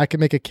 I mean, I can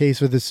make a case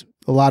for this,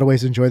 a lot of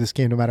ways to enjoy this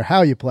game, no matter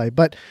how you play,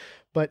 but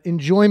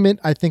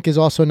enjoyment, I think, is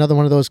also another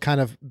one of those kind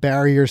of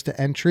barriers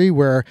to entry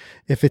where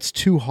if it's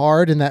too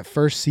hard in that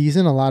first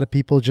season, a lot of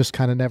people just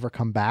kind of never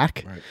come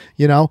back,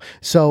 right.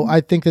 So I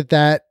think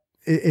that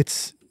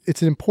it's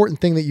an important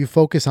thing that you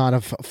focus on,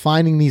 of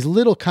finding these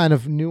little kind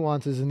of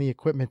nuances in the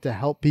equipment to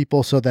help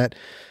people so that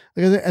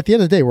at the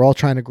end of the day, we're all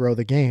trying to grow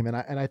the game. And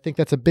I think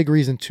that's a big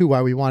reason too,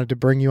 why we wanted to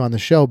bring you on the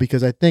show,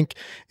 because I think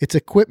it's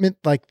equipment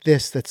like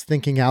this that's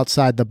thinking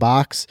outside the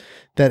box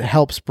that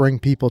helps bring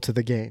people to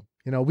the game.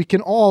 We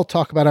can all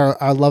talk about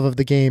our love of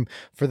the game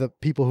for the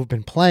people who've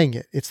been playing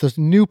it. It's those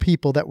new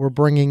people that we're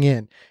bringing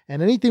in,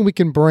 and anything we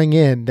can bring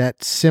in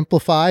that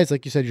simplifies,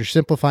 like you said, you're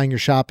simplifying your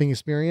shopping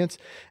experience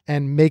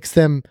and makes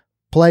them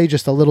play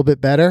just a little bit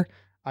better,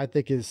 I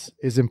think is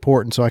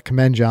important. So I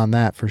commend you on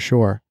that for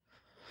sure.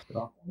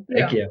 Well,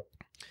 thank you.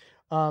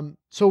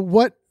 So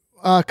what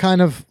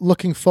kind of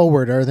looking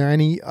forward, are there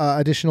any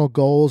additional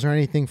goals or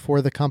anything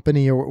for the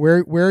company, or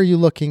where are you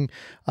looking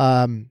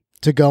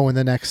to go in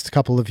the next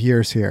couple of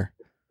years here?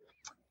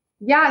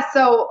 Yeah,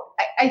 so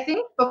I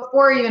think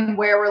before even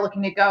where we're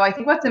looking to go, I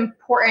think what's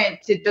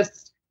important to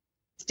just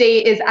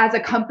state is, as a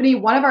company,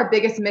 one of our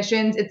biggest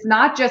missions, it's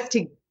not just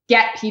to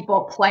get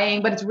people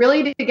playing, but it's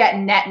really to get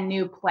net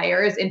new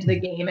players into the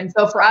game. And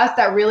so for us,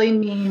 that really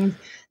means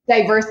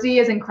diversity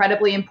is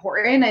incredibly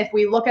important. If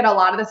we look at a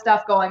lot of the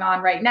stuff going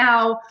on right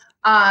now,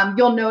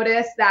 you'll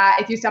notice that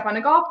if you step on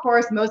a golf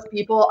course, most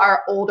people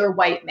are older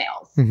white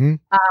males. Mm-hmm.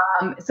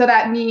 So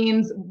that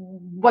means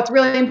what's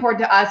really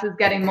important to us is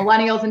getting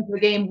millennials into the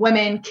game,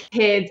 women,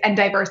 kids, and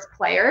diverse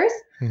players.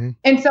 Mm-hmm.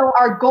 And so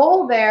our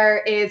goal there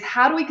is,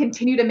 how do we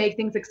continue to make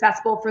things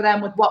accessible for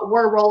them with what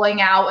we're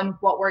rolling out and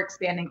what we're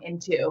expanding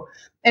into?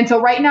 And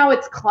so right now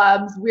it's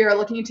clubs. We are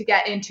looking to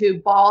get into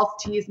balls,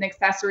 tees, and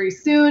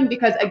accessories soon,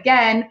 because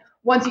again,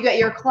 once you get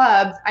your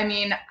clubs, I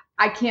mean,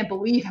 I can't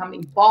believe how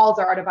many balls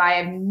there are to buy.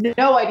 I have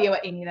no idea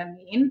what any of them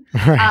mean.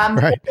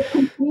 Right.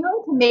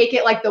 Continuing to make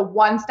it like the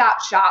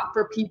one-stop shop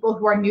for people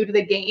who are new to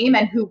the game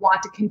and who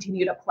want to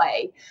continue to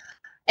play.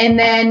 And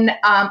then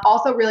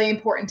also really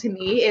important to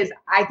me is,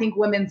 I think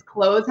women's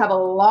clothes have a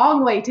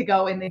long way to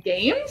go in the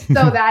game. So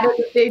that is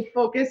a big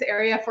focus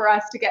area for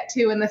us to get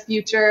to in the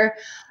future.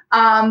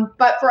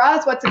 But for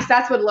us, what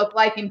success would look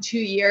like in 2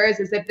 years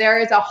is if there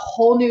is a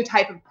whole new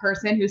type of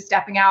person who's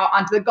stepping out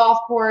onto the golf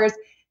course,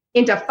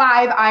 into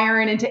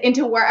 5-iron,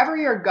 into wherever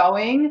you're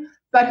going,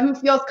 but who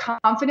feels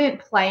confident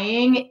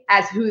playing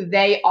as who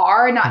they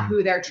are, not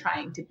who they're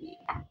trying to be.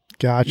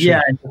 Gotcha.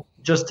 Yeah.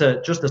 Just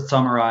to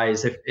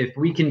summarize, if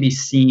we can be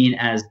seen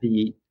as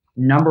the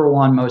number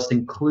one most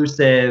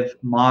inclusive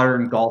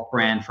modern golf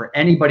brand for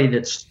anybody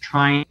that's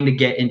trying to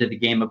get into the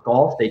game of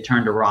golf, they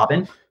turn to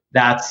Robin.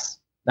 That's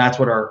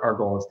what our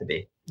goal is to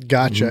be.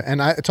 Gotcha. Mm-hmm.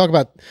 And I talk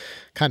about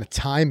kind of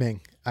timing.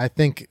 I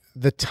think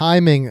the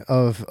timing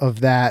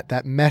of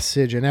that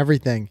message and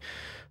everything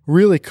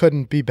really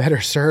couldn't be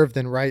better served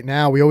than right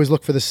now. We always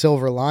look for the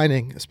silver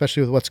lining,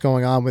 especially with what's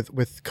going on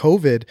with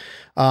COVID,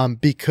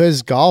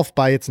 because golf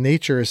by its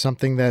nature is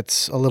something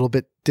that's a little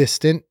bit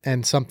distant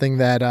and something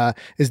that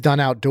is done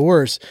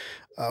outdoors.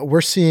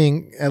 We're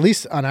seeing, at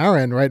least on our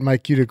end, right,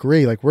 Mike, you'd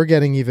agree, like we're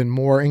getting even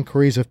more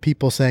inquiries of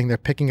people saying they're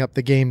picking up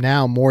the game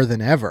now more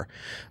than ever.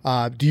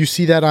 Do you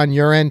see that on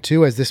your end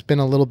too? Has this been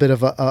a little bit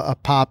of a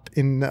pop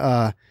in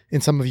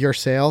some of your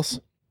sales?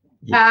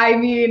 I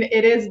mean,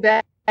 it has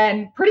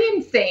been pretty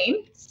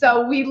insane.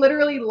 So we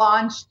literally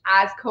launched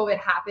as COVID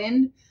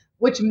happened,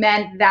 which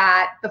meant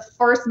that the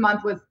first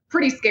month was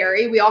pretty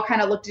scary. We all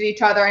kind of looked at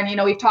each other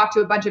and, we've talked to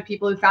a bunch of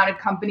people who founded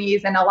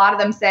companies, and a lot of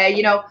them say,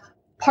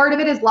 part of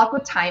it is luck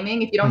with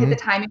timing. If you don't hit the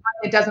timing,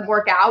 it doesn't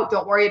work out.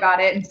 Don't worry about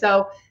it. And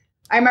so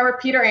I remember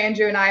Peter,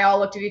 Andrew, and I all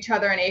looked at each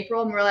other in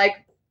April and we're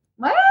like,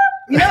 well,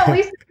 at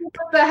least we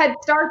put the head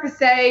start to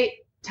say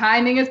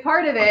timing is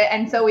part of it.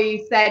 And so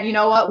we said, you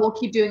know what, we'll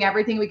keep doing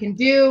everything we can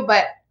do,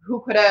 but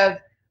who could have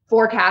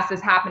forecast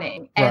this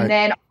happening? And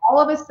then all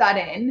of a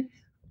sudden,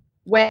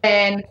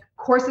 when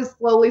courses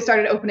slowly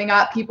started opening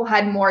up, people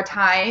had more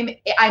time.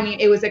 I mean,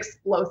 it was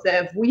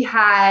explosive. We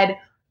had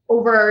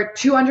over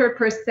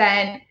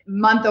 200%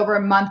 month over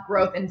month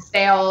growth in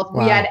sales.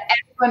 Wow. We had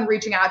everyone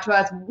reaching out to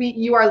us.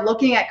 You are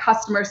looking at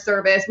customer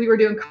service. We were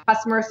doing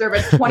customer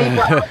service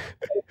 24 hours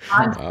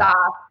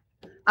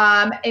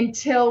nonstop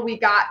until we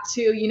got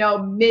to,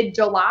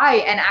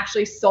 mid-July and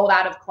actually sold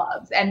out of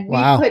clubs. And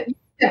you could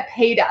have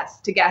paid us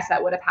to guess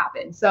that would have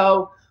happened.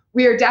 So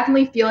we are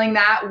definitely feeling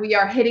that. We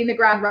are hitting the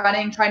ground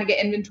running, trying to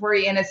get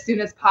inventory in as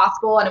soon as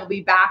possible, and it will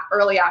be back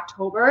early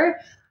October.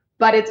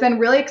 But it's been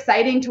really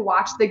exciting to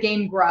watch the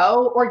game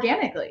grow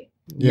organically.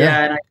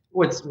 Yeah, and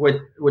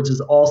which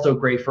is also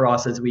great for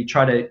us as we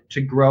try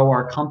to grow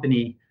our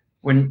company.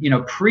 When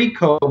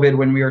pre-COVID,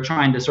 when we were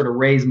trying to sort of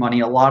raise money,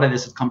 a lot of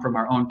this has come from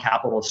our own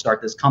capital to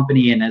start this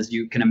company. And as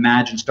you can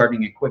imagine,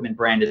 starting an equipment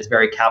brand is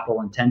very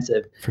capital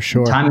intensive, for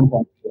sure, time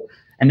intensive.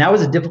 And that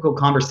was a difficult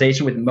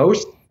conversation with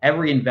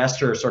every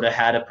investor. Sort of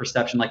had a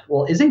perception like,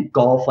 well, isn't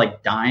golf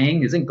like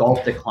dying? Isn't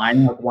golf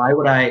declining? Like, why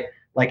would I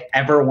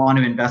ever want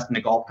to invest in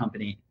a golf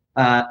company?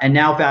 And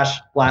now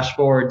flash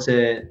forward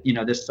to,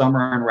 this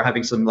summer, and we're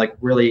having some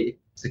really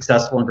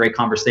successful and great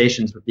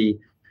conversations with the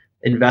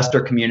investor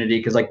community,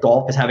 because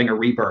golf is having a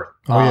rebirth.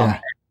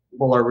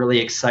 People are really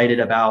excited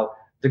about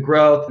the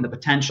growth and the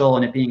potential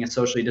and it being a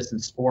socially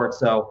distant sport.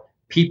 So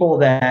people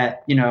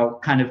that,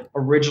 kind of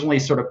originally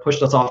sort of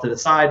pushed us off to the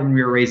side when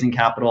we were raising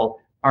capital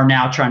are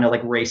now trying to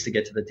race to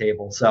get to the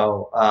table.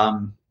 So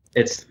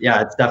it's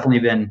definitely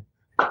been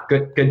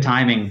good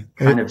timing,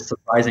 of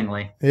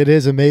surprisingly. It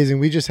is amazing.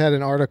 We just had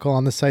an article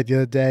on the site the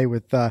other day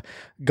with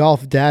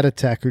Golf Data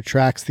Tech, who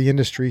tracks the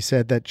industry,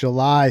 said that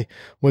July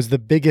was the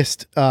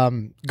biggest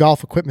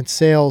golf equipment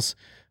sales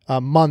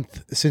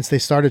month since they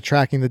started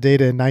tracking the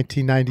data in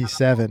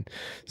 1997.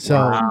 So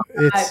wow.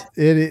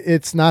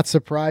 It's not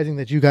surprising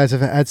that you guys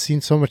have had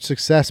seen so much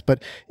success,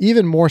 but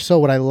even more so,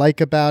 what I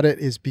like about it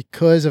is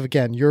because of,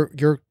 again,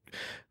 you're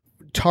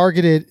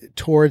targeted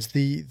towards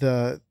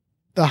the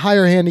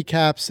higher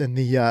handicaps and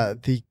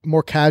the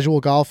more casual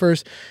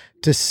golfers.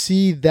 To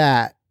see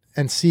that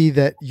and see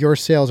that your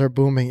sales are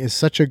booming is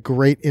such a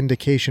great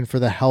indication for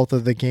the health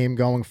of the game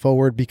going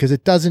forward, because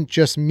it doesn't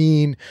just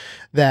mean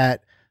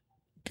that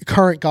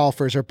current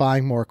golfers are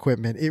buying more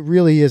equipment. It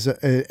really is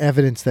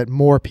evidence that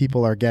more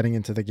people are getting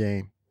into the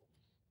game.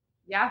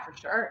 Yeah, for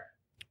sure.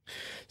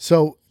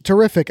 So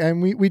terrific.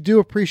 And we do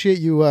appreciate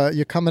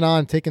you coming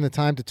on, taking the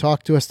time to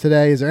talk to us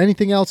today. Is there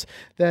anything else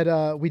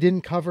that we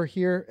didn't cover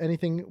here?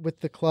 Anything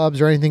with the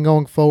clubs or anything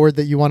going forward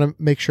that you want to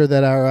make sure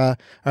that our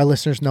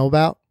listeners know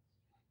about?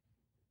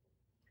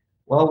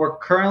 Well, we're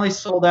currently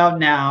sold out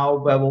now,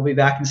 but we'll be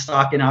back in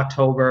stock in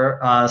October.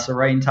 So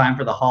right in time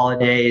for the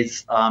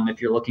holidays.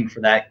 If you're looking for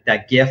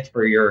that gift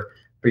for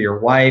your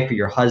wife or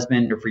your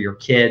husband or for your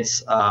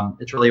kids,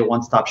 it's really a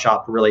one-stop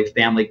shop for really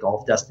family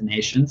golf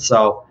destination.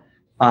 So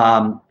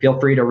feel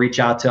free to reach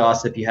out to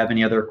us if you have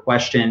any other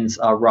questions.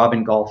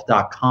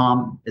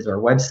 robingolf.com is our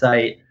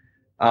website.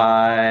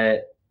 Yeah,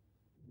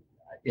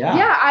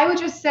 I would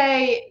just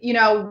say,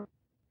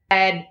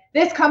 and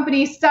this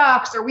company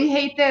sucks, or we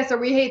hate this, or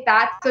we hate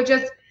that. So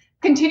just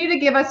continue to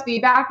give us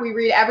feedback. We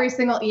read every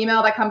single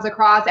email that comes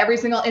across, every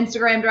single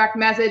Instagram direct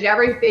message,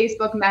 every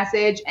Facebook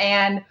message.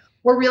 And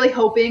we're really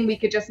hoping we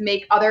could just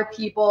make other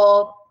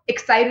people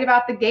excited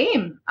about the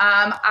game.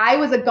 I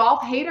was a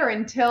golf hater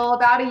until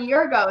about a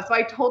year ago, so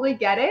I totally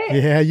get it.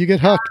 Yeah, you get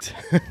hooked.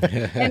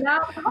 And now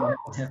I'm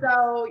hooked.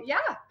 So yeah.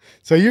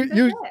 So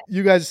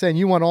you guys are saying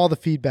you want all the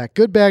feedback,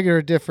 good, bad,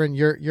 or different.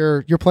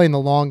 You're playing the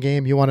long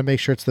game. You want to make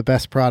sure it's the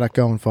best product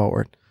going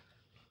forward.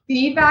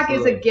 Feedback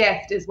is a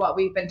gift, is what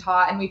we've been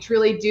taught, and we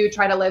truly do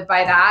try to live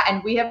by that.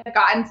 And we have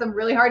gotten some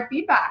really hard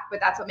feedback, but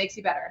that's what makes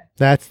you better.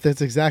 That's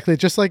exactly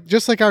just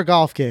like our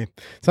golf game.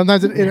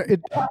 Sometimes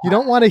you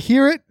don't want to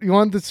hear it. You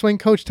want the swing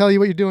coach tell you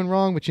what you're doing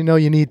wrong, but you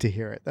need to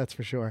hear it. That's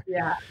for sure.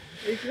 Yeah,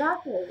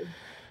 exactly.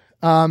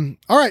 All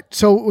right.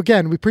 So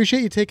again, we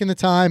appreciate you taking the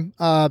time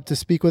to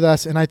speak with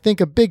us. And I think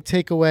a big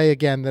takeaway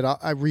again that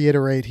I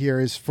reiterate here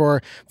is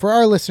for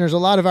our listeners. A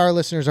lot of our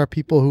listeners are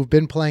people who've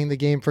been playing the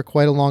game for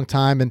quite a long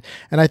time, and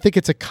I think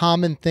it's a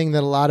common thing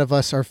that a lot of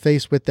us are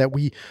faced with, that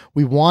we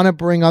want to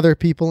bring other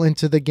people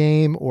into the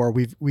game, or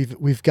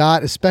we've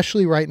got,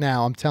 especially right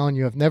now. I'm telling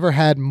you, I've never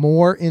had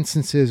more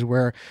instances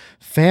where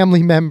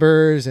family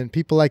members and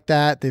people like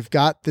that, they've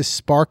got this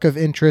spark of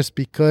interest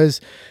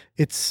because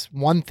it's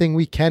one thing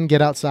we can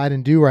get outside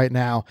and do right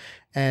now.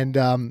 And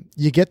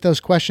you get those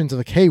questions of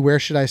like, hey, where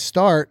should I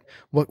start?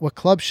 What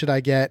club should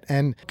I get?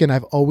 And again,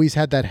 I've always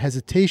had that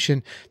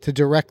hesitation to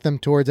direct them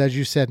towards, as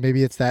you said,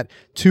 maybe it's that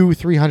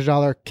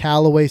 $200-$300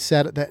 Callaway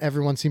set that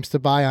everyone seems to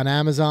buy on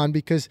Amazon,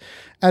 because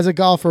as a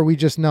golfer, we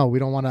just know we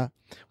don't want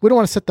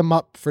to set them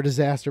up for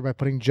disaster by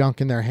putting junk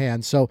in their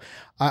hands. So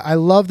I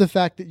love the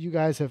fact that you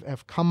guys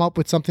have come up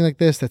with something like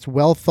this that's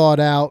well thought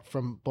out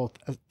from both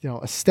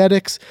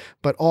aesthetics,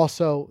 but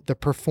also the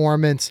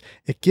performance.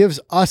 It gives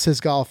us as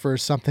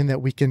golfers something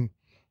that we can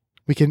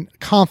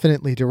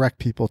confidently direct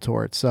people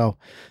towards. So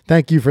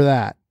thank you for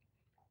that.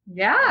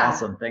 Yeah.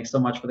 Awesome. Thanks so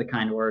much for the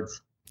kind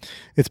words.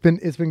 It's been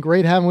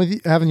great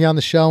having you on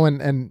the show,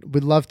 and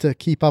we'd love to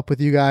keep up with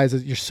you guys.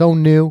 You're so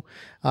new.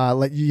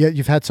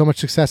 You've had so much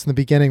success in the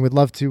beginning. We'd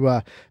love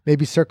to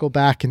maybe circle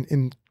back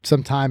in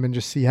some time and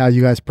just see how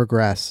you guys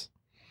progress.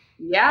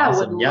 Yeah,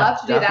 Awesome. would Yeah,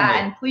 love to do that.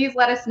 definitely. And please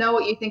let us know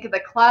what you think of the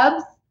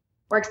clubs.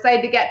 We're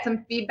excited to get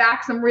some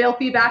feedback, some real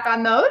feedback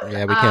on those.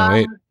 Yeah, we can't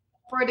wait.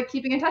 Forward to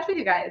keeping in touch with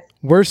you guys.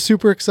 We're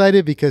super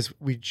excited because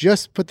we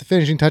just put the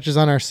finishing touches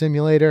on our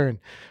simulator, and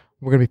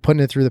we're going to be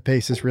putting it through the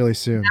paces really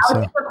soon. Now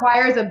So it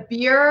requires a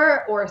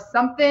beer or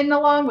something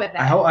along with it.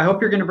 I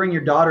hope you're going to bring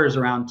your daughters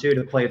around too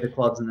to play the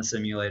clubs in the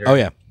simulator. Oh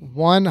yeah.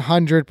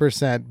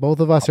 100%. Both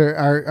of us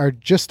are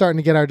just starting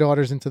to get our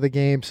daughters into the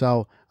game,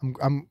 so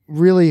I'm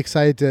really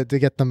excited to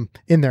get them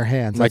in their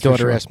hands. My that's for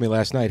daughter sure. asked me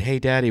last night, "Hey,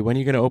 Daddy, when are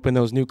you going to open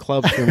those new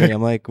clubs for me?"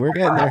 I'm like, "We're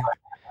getting there."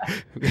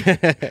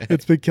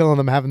 It's been killing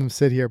them having them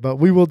sit here, but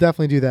we will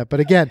definitely do that. But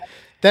again,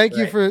 thank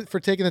you Right. for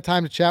taking the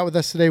time to chat with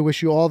us today.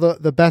 Wish you all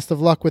the best of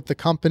luck with the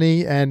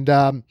company, and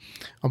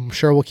I'm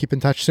sure we'll keep in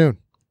touch soon.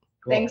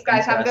 Cool. Thanks,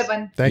 guys. Have a good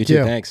one. Thank you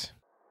you. too, thanks.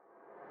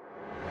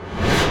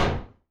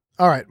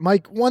 All right,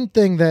 Mike, one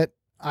thing that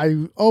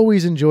I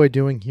always enjoy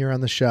doing here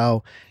on the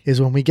show is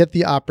when we get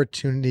the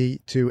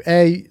opportunity to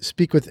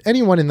speak with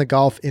anyone in the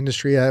golf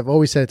industry. I've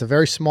always said it's a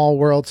very small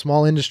world,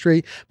 small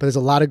industry, but there's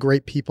a lot of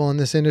great people in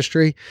this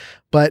industry.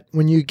 But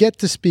when you get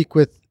to speak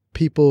with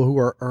people who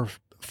are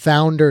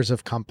founders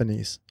of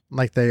companies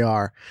like they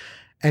are,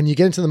 and you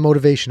get into the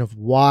motivation of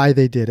why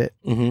they did it,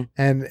 Mm-hmm.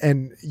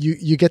 and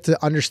you get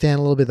to understand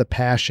a little bit of the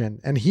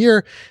passion, and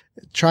here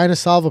trying to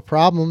solve a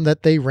problem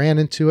that they ran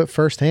into it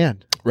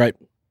firsthand. Right.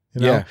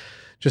 You know, Yeah.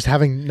 just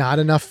having not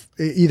enough,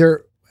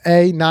 either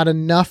not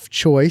enough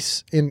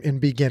choice in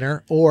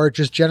beginner, or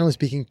just generally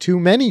speaking, too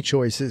many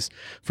choices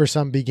for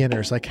some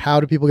beginners. Like,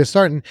 how do people get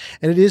started?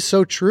 And it is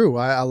so true.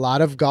 A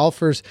lot of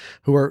golfers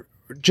who are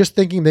just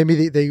thinking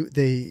maybe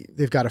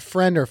they've got a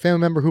friend or a family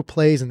member who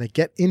plays, and they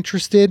get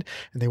interested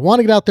and they want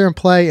to get out there and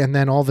play, and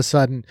then all of a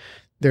sudden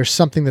there's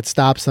something that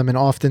stops them, and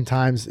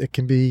oftentimes it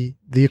can be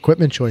the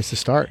equipment choice to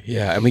start.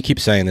 Yeah, and we keep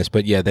saying this,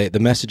 but yeah, the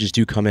messages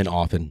do come in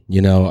often.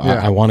 You know, Yeah.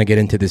 I want to get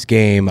into this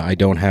game. I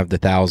don't have the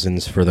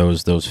thousands for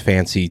those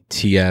fancy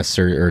TS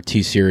or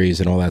T series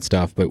and all that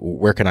stuff. But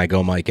where can I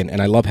go, Mike?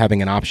 And I love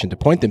having an option to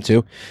point them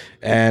to.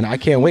 And I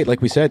can't wait, like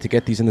we said, to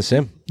get these in the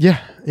sim. Yeah,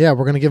 we're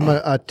going to give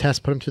them a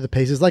test, put them through the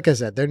paces. Like I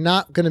said, they're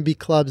not going to be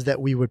clubs that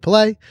we would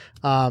play.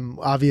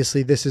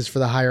 Obviously, this is for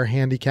the higher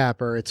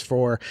handicapper. It's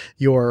for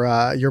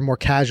your more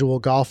casual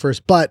golfers.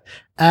 But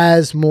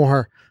as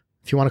more,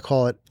 if you want to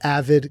call it,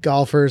 avid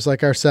golfers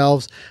like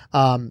ourselves,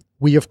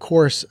 we, of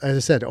course, as I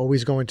said,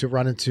 always going to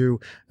run into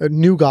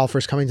new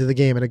golfers coming to the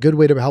game. And a good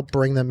way to help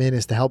bring them in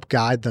is to help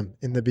guide them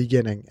in the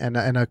beginning. And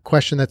a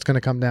question that's going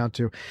to come down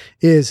to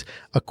is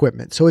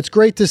equipment. So it's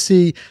great to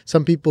see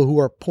some people who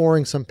are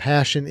pouring some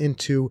passion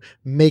into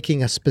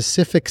making a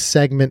specific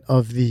segment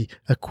of the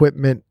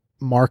equipment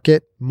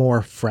market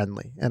more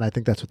friendly. And I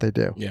think that's what they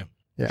do. Yeah.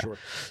 Yeah. Sure.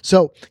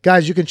 So,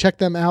 guys, you can check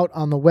them out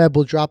on the web.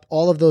 We'll drop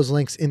all of those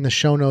links in the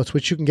show notes,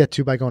 which you can get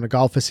to by going to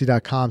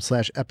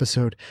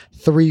golficity.com/episode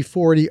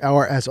 340,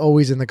 or as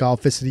always in the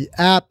Golficity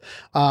app.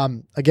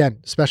 Again,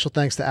 special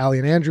thanks to Ali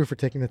and Andrew for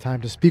taking the time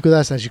to speak with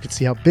us. As you can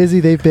see how busy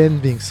they've been,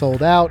 being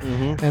sold out.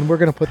 Mm-hmm. And we're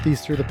going to put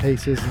these through the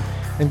paces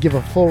and give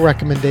a full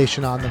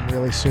recommendation on them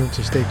really soon.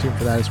 So stay tuned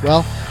for that as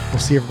well. We'll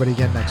see everybody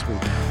again next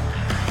week.